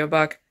started the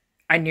audiobook,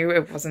 I knew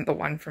it wasn't the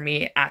one for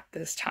me at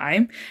this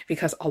time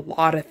because a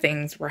lot of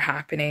things were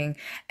happening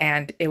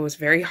and it was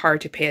very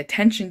hard to pay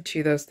attention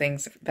to those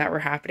things that were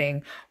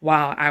happening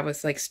while I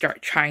was like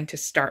trying to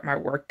start my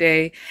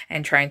workday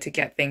and trying to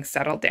get things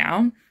settled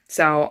down.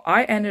 So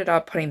I ended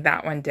up putting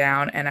that one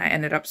down and I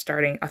ended up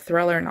starting a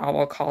thriller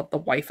novel called The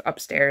Wife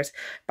Upstairs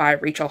by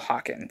Rachel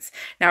Hawkins.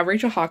 Now,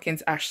 Rachel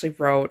Hawkins actually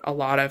wrote a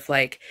lot of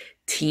like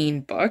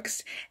teen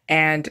books,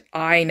 and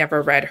I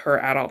never read her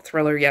adult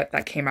thriller yet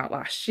that came out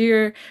last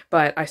year,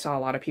 but I saw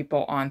a lot of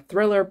people on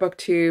Thriller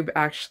BookTube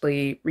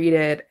actually read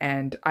it,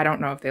 and I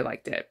don't know if they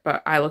liked it,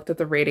 but I looked at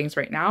the ratings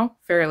right now,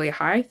 fairly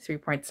high,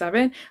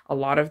 3.7. A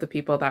lot of the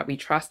people that we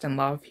trust and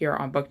love here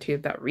on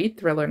BookTube that read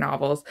thriller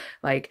novels,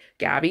 like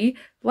Gabby,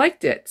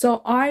 liked it.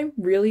 So I'm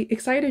really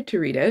excited to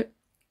read it.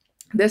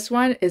 This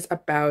one is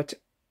about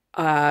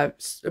a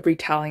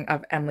retelling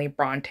of Emily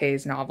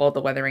Bronte's novel,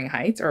 The Wuthering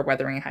Heights, or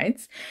Wuthering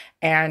Heights,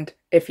 and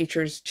it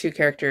features two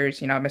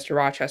characters, you know, Mr.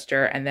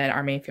 Rochester and then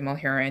our main female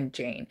heroine,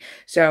 Jane.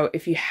 So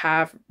if you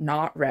have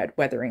not read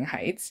Wuthering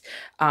Heights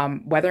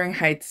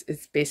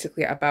is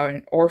basically about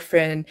an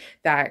orphan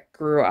that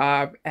grew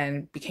up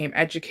and became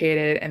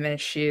educated, and then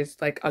she's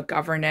like a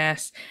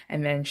governess,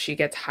 and then she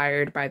gets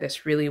hired by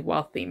this really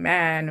wealthy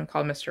man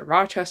called Mr.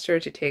 Rochester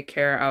to take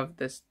care of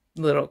this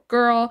little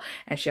girl,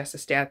 and she has to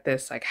stay at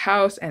this like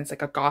house, and it's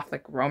like a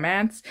gothic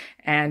romance.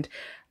 And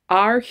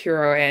our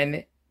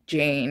heroine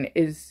Jane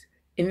is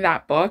in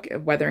that book,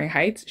 Wuthering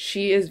Heights.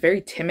 She is very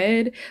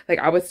timid. Like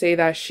I would say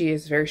that she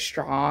is very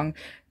strong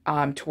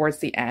towards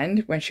the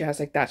end when she has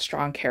like that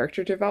strong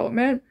character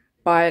development,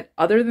 but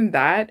other than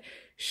that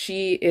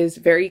she is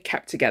very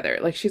kept together.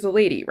 Like she's a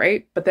lady,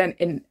 right? But then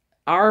in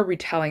our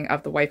retelling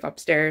of The Wife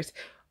Upstairs,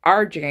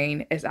 our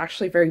Jane is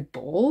actually very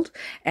bold,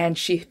 and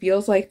she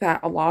feels like that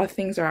a lot of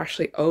things are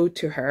actually owed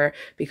to her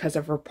because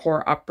of her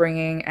poor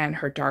upbringing and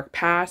her dark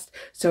past.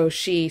 So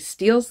she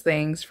steals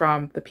things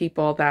from the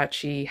people that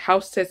she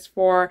house sits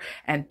for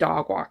and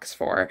dog walks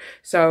for.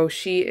 So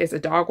she is a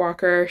dog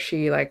walker.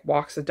 She like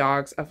walks the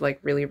dogs of like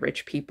really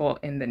rich people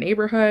in the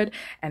neighborhood,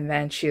 and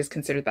then she is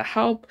considered the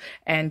help,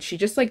 and she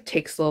just like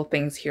takes little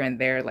things here and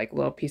there, like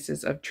little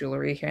pieces of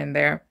jewelry here and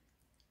there.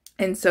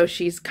 And so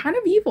she's kind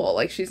of evil,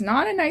 like she's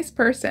not a nice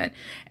person,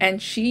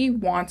 and she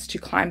wants to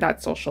climb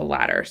that social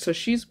ladder. So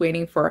she's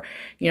waiting for,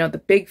 you know, the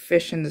big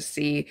fish in the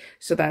sea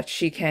so that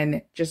she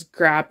can just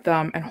grab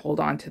them and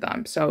hold on to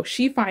them. So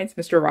she finds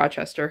Mr.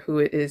 Rochester, who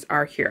is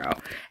our hero,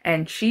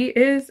 and she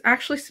is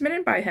actually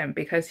smitten by him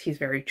because he's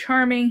very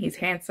charming, he's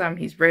handsome,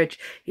 he's rich,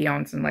 he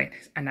owns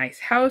like a nice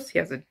house, he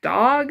has a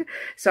dog.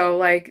 So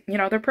like, you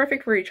know, they're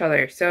perfect for each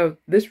other. So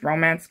this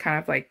romance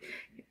kind of like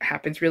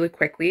happens really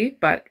quickly,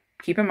 but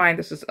keep in mind,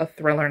 this is a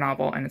thriller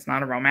novel and it's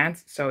not a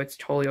romance, so it's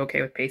totally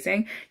okay with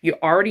pacing. You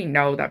already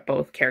know that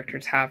both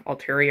characters have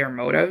ulterior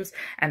motives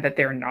and that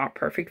they're not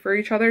perfect for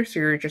each other,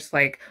 so you're just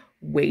like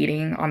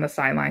waiting on the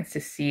sidelines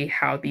to see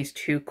how these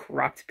two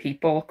corrupt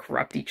people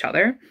corrupt each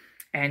other,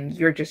 and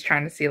you're just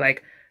trying to see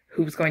like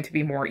who's going to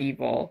be more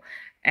evil.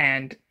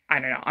 And I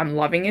don't know, I'm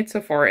loving it so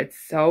far. It's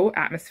so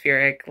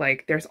atmospheric.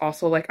 Like there's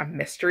also like a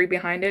mystery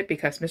behind it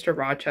because Mr.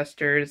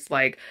 Rochester's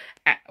like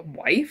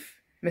wife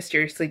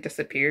mysteriously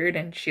disappeared,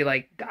 and she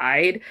like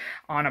died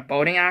on a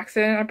boating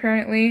accident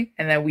apparently,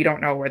 and then we don't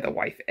know where the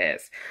wife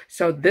is.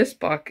 So this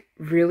book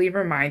really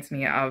reminds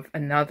me of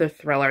another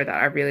thriller that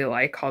I really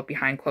like called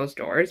Behind Closed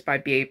Doors by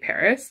B.A.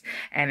 Paris,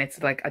 and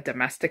it's like a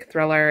domestic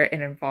thriller. It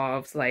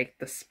involves like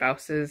the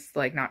spouses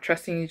like not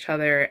trusting each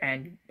other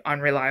and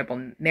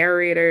unreliable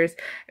narrators.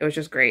 It was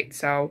just great.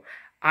 So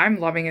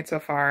I'm loving it so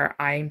far.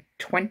 I'm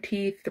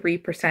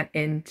 23%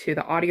 into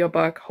the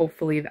audiobook.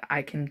 Hopefully that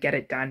I can get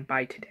it done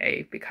by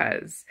today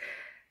because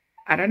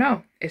I don't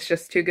know, it's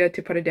just too good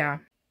to put it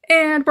down.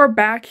 And we're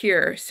back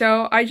here.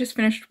 So I just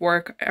finished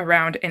work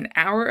around an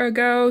hour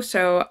ago,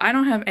 so I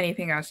don't have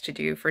anything else to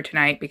do for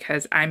tonight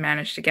because I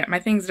managed to get my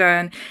things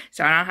done,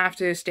 so I don't have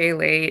to stay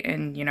late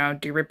and, you know,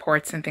 do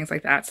reports and things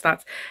like that. So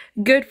that's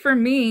good for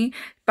me.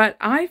 But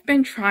I've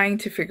been trying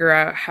to figure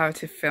out how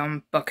to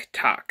film book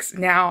talks.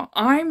 Now,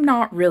 I'm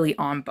not really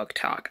on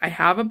booktok. I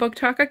have a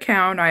booktok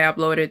account. I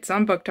uploaded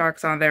some book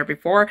talks on there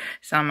before.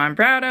 Some I'm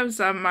proud of,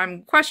 some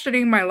I'm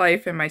questioning my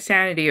life and my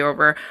sanity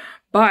over.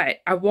 But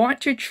I want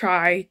to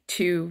try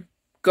to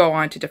go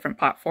on to different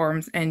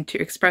platforms and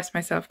to express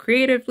myself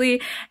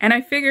creatively. And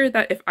I figured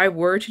that if I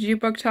were to do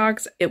book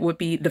talks, it would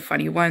be the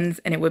funny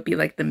ones and it would be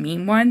like the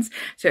meme ones.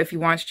 So if you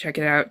want to check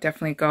it out,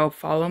 definitely go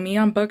follow me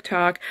on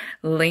booktok.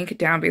 Link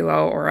down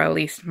below, or at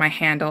least my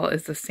handle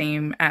is the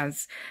same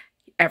as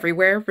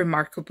everywhere,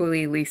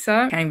 Remarkably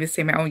Lisa. Can't even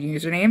say my own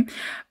username.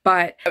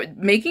 But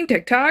making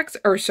TikToks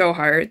are so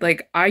hard.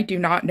 Like, I do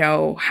not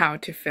know how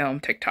to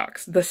film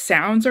TikToks. The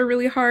sounds are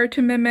really hard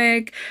to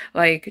mimic,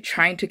 like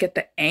trying to get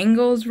the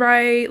angles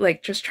right,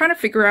 like just trying to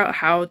figure out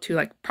how to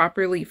like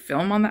properly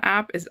film on the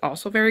app is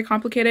also very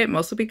complicated,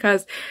 mostly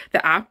because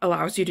the app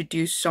allows you to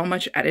do so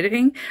much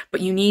editing,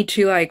 but you need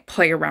to like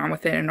play around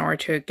with it in order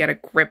to get a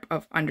grip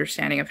of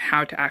understanding of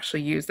how to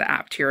actually use the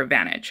app to your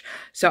advantage.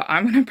 So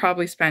I'm gonna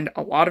probably spend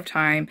a lot of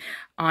time time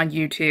on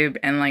YouTube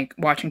and like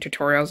watching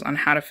tutorials on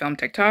how to film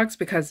TikToks,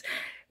 because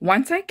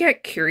once I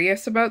get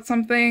curious about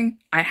something,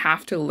 I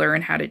have to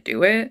learn how to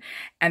do it.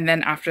 And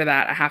then after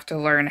that, I have to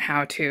learn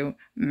how to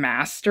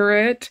master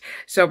it.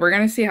 So we're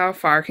going to see how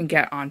far I can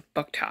get on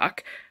booktok.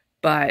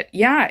 But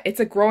yeah, it's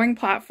a growing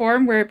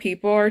platform where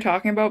people are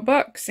talking about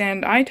books,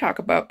 and I talk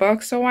about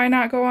books, so why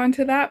not go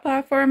onto that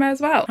platform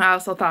as well? I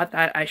also thought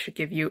that I should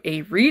give you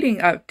a reading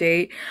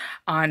update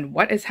on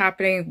what is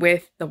happening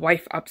with The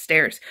Wife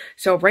Upstairs.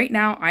 So right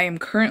now, I am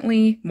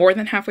currently more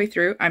than halfway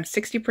through. I'm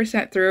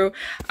 60% through.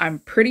 I'm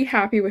pretty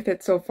happy with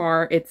it so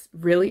far. It's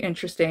really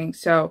interesting.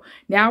 So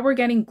now we're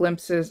getting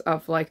glimpses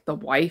of like the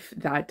wife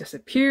that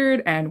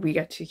disappeared, and we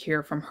get to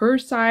hear from her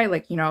side.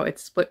 Like, you know,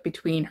 it's split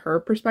between her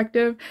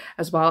perspective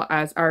as well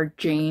as our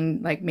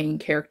Jane, like, main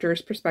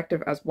character's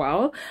perspective as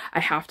well. I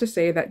have to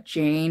say that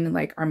Jane,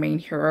 like, our main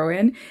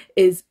heroine,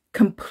 is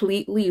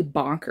completely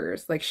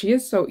bonkers. Like, she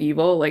is so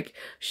evil. Like,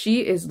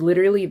 she is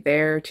literally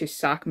there to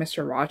suck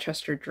Mr.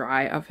 Rochester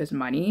dry of his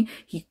money.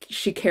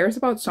 She cares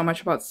about so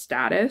much about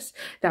status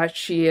that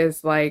she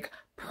is like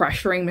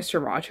pressuring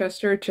Mr.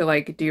 Rochester to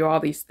like do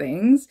all these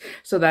things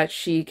so that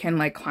she can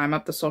like climb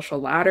up the social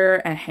ladder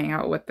and hang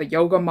out with the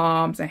yoga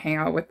moms and hang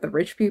out with the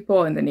rich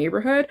people in the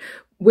neighborhood,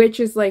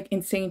 which is like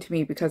insane to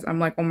me, because I'm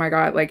like, oh my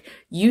God, like,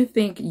 you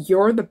think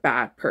you're the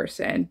bad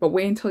person, but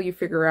wait until you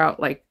figure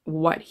out like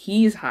what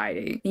he's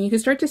hiding. And you can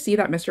start to see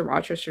that Mr.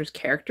 Rochester's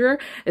character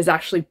is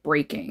actually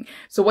breaking.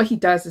 So what he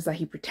does is that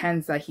he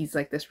pretends that he's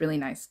like this really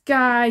nice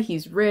guy.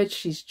 He's rich,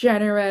 he's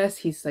generous,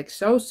 he's like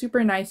so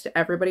super nice to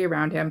everybody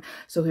around him.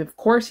 So of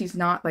course he's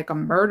not like a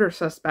murder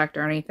suspect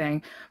or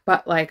anything,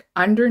 but like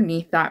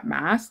underneath that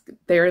mask,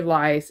 there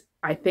lies,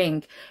 I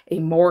think, a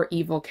more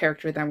evil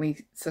character than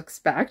we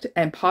suspect,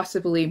 and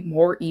possibly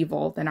more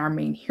evil than our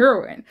main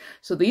heroine.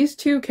 So these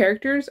two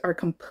characters are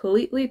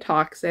completely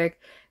toxic.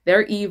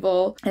 They're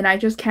evil, and I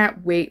just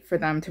can't wait for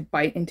them to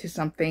bite into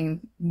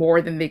something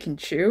more than they can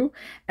chew,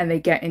 and they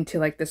get into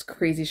like this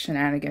crazy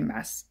shenanigan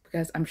mess,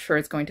 because I'm sure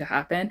it's going to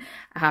happen.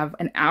 I have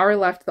an hour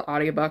left of the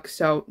audiobook,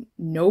 so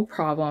no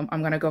problem.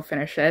 I'm gonna go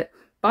finish it.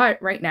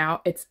 But right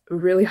now it's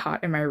really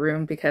hot in my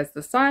room because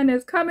the sun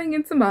is coming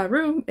into my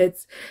room.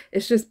 It's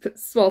just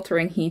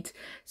sweltering heat.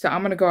 So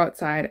I'm gonna go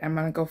outside. I'm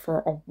gonna go for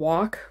a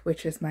walk,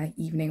 which is my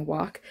evening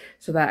walk,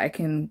 so that I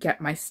can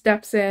get my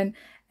steps in.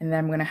 And then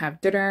I'm gonna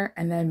have dinner,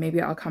 and then maybe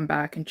I'll come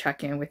back and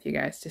check in with you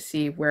guys to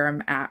see where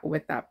I'm at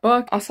with that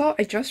book. Also,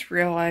 I just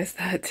realized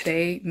that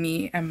today,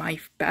 me and my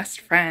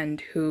best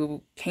friend,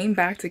 who came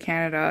back to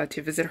Canada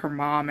to visit her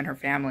mom and her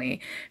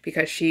family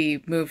because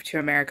she moved to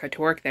America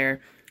to work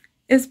there,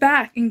 is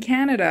back in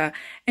Canada,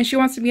 and she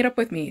wants to meet up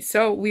with me.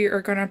 So we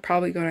are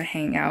probably gonna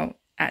hang out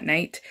at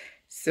night.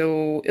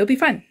 So it'll be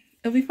fun.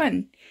 It'll be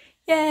fun.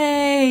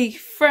 Yay,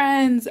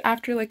 friends,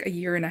 after like a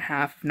year and a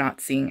half of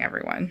not seeing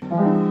everyone.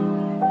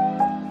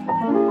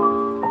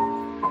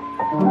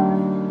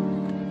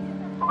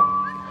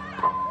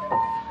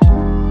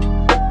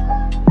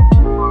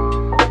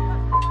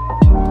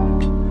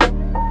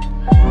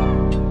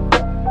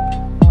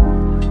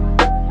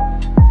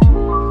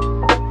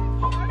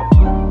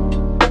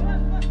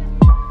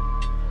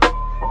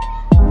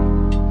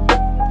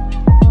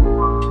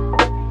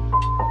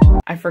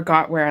 I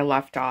forgot where I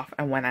left off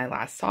and when I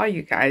last saw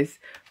you guys,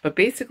 but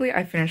basically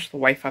I finished The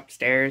Wife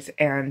Upstairs,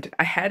 and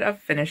ahead of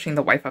finishing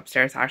The Wife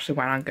Upstairs, I actually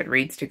went on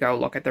Goodreads to go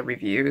look at the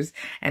reviews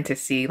and to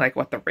see like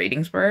what the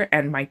ratings were,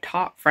 and my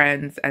top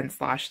friends and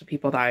slash the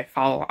people that I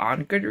follow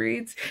on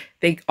Goodreads,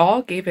 they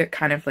all gave it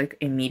kind of like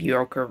a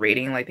mediocre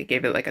rating. Like they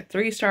gave it like a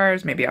 3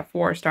 stars, maybe a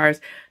 4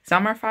 stars.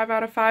 Some are 5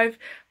 out of 5,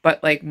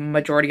 but like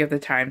majority of the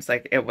times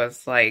like it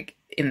was like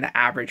in the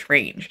average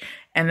range.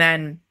 And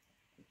then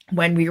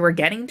when we were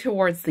getting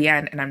towards the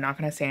end, and I'm not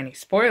going to say any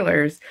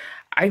spoilers,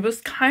 I was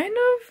kind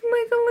of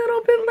like a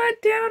little bit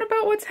let down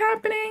about what's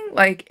happening.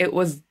 Like, it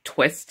was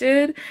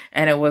twisted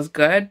and it was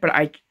good,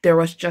 but there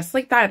was just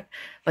like that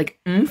like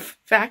oomph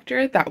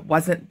factor that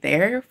wasn't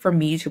there for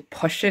me to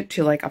push it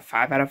to like a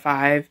 5 out of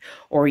 5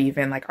 or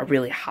even like a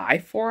really high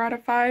 4 out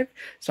of 5.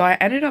 So I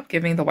ended up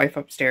giving The Wife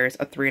Upstairs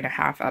a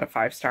 3.5 out of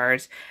 5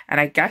 stars, and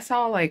I guess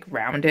I'll like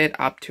round it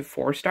up to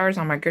 4 stars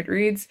on my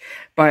Goodreads.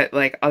 But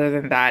like other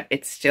than that,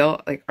 it's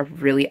still like a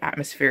really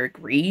atmospheric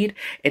read.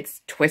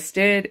 It's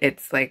twisted,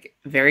 it's like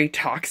very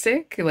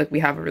toxic. Like, we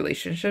have a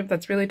relationship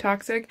that's really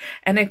toxic,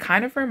 and it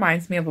kind of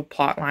reminds me of a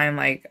plot line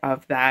like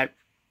of that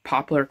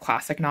popular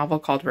classic novel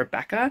called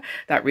Rebecca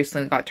that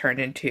recently got turned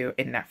into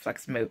a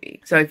Netflix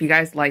movie. So if you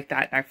guys like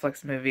that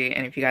Netflix movie,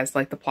 and if you guys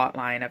like the plot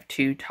line of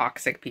 2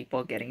 toxic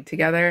people getting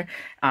together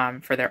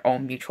for their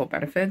own mutual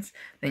benefits,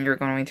 then you're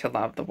going to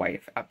love The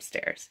Wife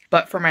Upstairs.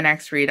 But for my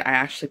next read, I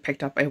actually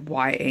picked up a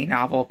YA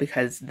novel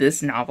because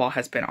this novel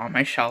has been on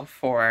my shelf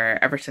for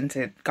ever since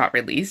it got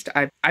released.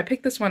 I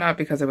picked this one up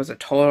because it was a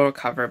total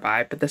cover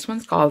buy, but this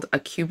one's called A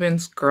Cuban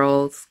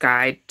Girl's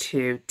Guide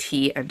to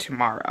Tea and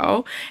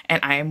Tomorrow,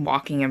 and I am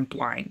walking in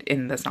blind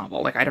in this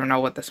novel. Like, I don't know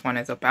what this one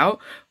is about,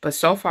 but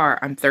so far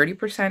I'm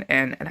 30%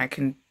 in, and I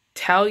can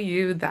tell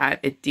you that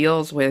it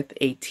deals with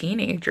a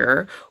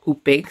teenager who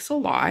bakes a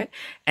lot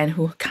and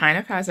who kind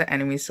of has an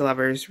enemies to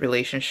lovers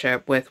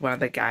relationship with one of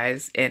the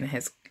guys in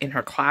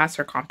her class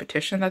or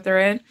competition that they're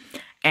in.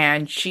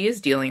 And she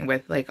is dealing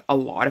with like a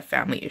lot of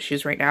family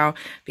issues right now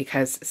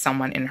because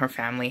someone in her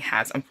family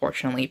has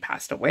unfortunately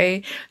passed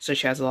away. So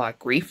she has a lot of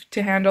grief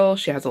to handle.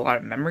 She has a lot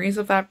of memories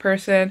of that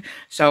person.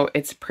 So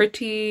it's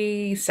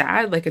pretty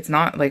sad. Like, it's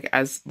not like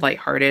as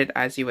lighthearted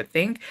as you would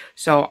think.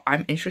 So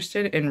I'm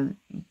interested in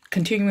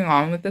continuing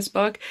on with this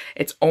book.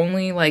 It's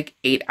only like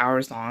 8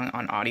 hours long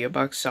on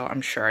audiobook, so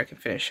I'm sure I can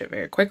finish it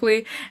very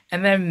quickly.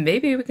 And then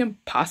maybe we can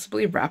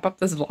possibly wrap up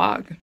this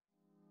vlog.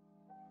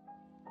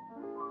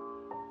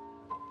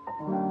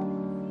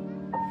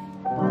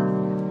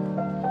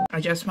 I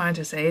just wanted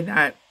to say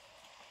that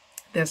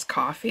this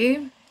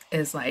coffee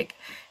is like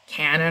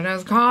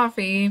Canada's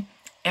coffee,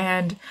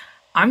 and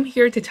I'm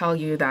here to tell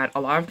you that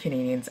a lot of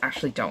Canadians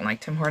actually don't like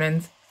Tim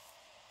Hortons,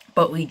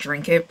 but we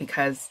drink it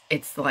because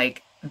it's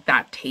like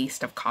that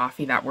taste of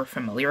coffee that we're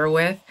familiar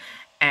with,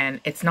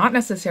 and it's not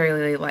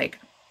necessarily like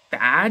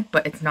bad,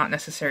 but it's not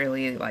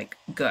necessarily like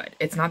good.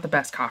 It's not the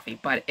best coffee,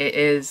 but it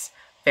is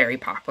very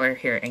popular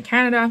here in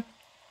Canada.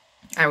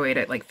 I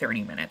waited like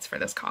 30 minutes for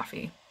this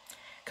coffee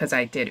because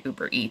I did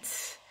Uber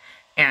Eats,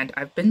 and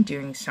I've been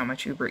doing so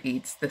much Uber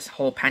Eats this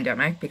whole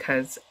pandemic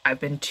because I've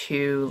been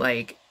too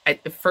like,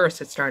 at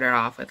first it started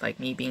off with like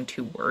me being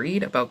too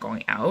worried about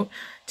going out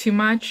too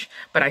much,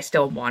 but I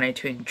still wanted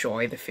to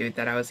enjoy the food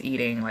that I was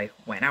eating like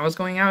when I was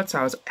going out, so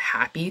I was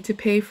happy to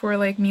pay for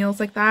like meals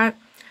like that.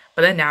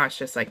 But then now it's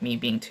just like me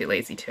being too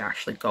lazy to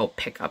actually go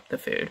pick up the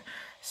food.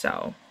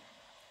 So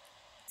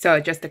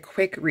just a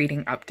quick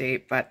reading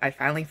update, but I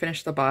finally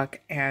finished the book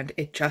and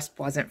it just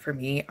wasn't for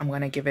me. I'm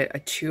going to give it a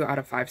 2 out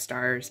of 5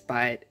 stars,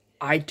 but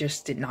I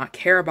just did not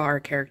care about our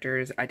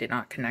characters. I did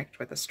not connect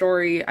with the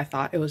story. I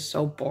thought it was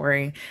so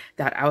boring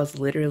that I was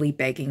literally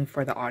begging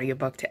for the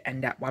audiobook to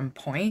end at one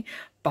point.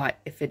 But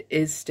if it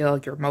is still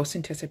your most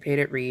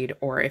anticipated read,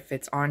 or if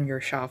it's on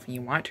your shelf and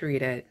you want to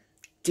read it,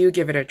 do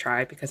give it a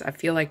try, because I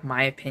feel like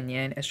my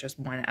opinion is just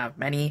one out of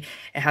many.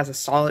 It has a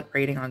solid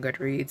rating on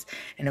Goodreads,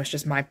 and it was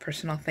just my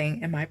personal thing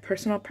and my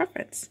personal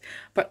preference.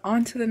 But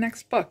on to the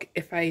next book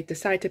if I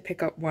decide to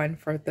pick up one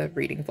for the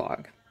reading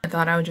vlog. I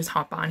thought I would just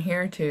hop on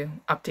here to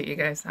update you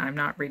guys that I'm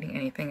not reading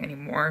anything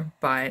anymore,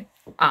 but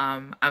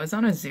I was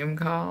on a Zoom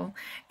call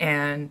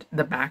and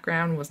the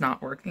background was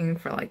not working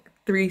for like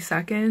 3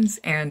 seconds,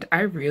 and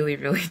I really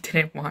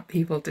didn't want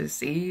people to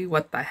see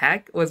what the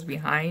heck was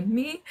behind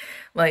me.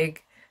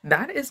 Like,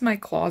 that is my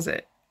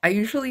closet. I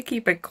usually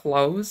keep it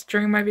closed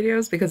during my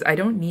videos because I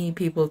don't need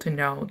people to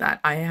know that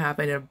I have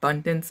an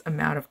abundance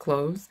amount of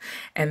clothes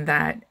and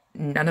that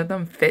none of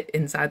them fit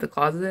inside the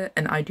closet,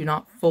 and I do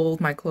not fold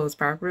my clothes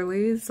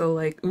properly, so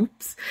like,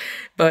 oops.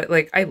 But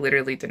like, I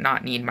literally did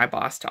not need my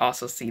boss to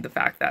also see the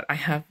fact that I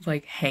have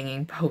like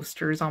hanging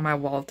posters on my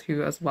wall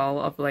too as well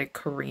of like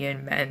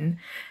Korean men,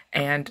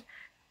 and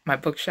my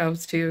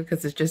bookshelves too,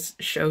 because it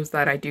just shows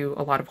that I do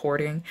a lot of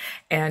hoarding.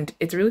 And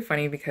it's really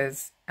funny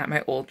because at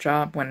my old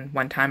job, when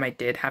one time I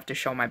did have to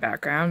show my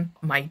background,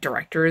 my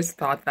directors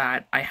thought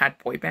that I had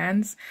boy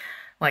bands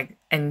like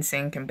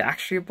NSYNC and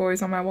Backstreet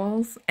Boys on my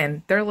walls,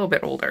 and they're a little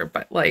bit older,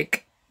 but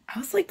like, I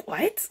was like,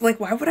 what? Like,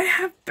 why would I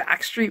have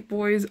Backstreet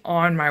Boys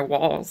on my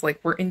walls? Like,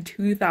 we're in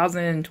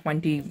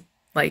 2020,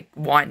 like,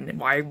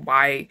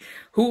 why,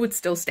 who would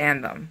still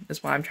stand them,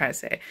 is what I'm trying to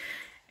say.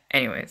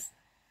 Anyways,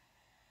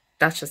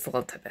 that's just a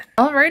little tidbit.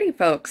 Alrighty,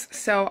 folks.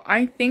 So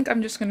I think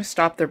I'm just going to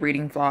stop the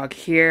reading vlog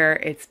here.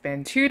 It's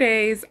been 2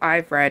 days.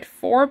 I've read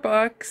 4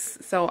 books,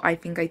 so I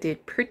think I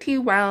did pretty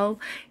well.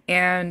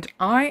 And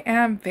I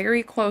am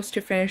very close to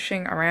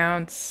finishing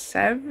around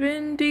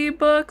 70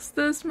 books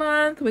this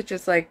month, which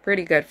is like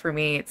pretty good for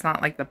me. It's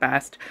not like the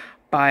best,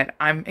 but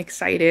I'm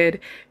excited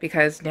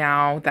because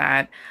now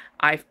that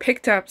I've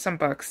picked up some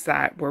books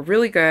that were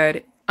really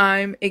good,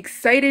 I'm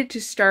excited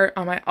to start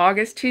on my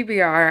August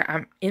TBR.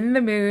 I'm in the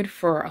mood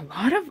for a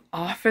lot of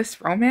office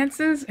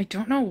romances. I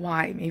don't know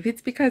why. Maybe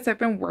it's because I've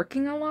been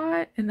working a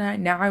lot and that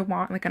now I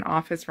want like an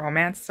office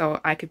romance so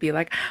I could be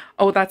like,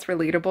 oh, that's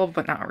relatable,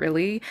 but not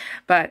really.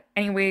 But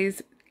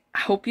anyways, I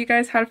hope you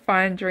guys had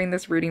fun during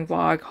this reading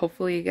vlog.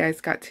 Hopefully you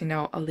guys got to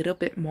know a little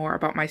bit more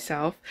about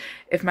myself.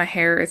 If my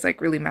hair is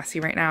like really messy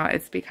right now,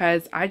 it's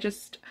because I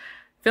just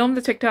filmed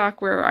the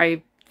TikTok where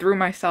I threw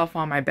myself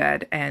on my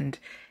bed and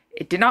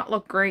it did not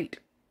look great.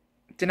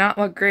 Did not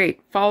look great.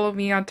 Follow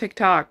me on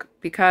TikTok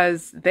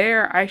because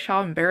there I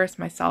shall embarrass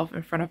myself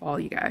in front of all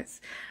you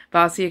guys. But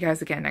I'll see you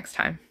guys again next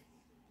time.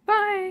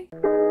 Bye!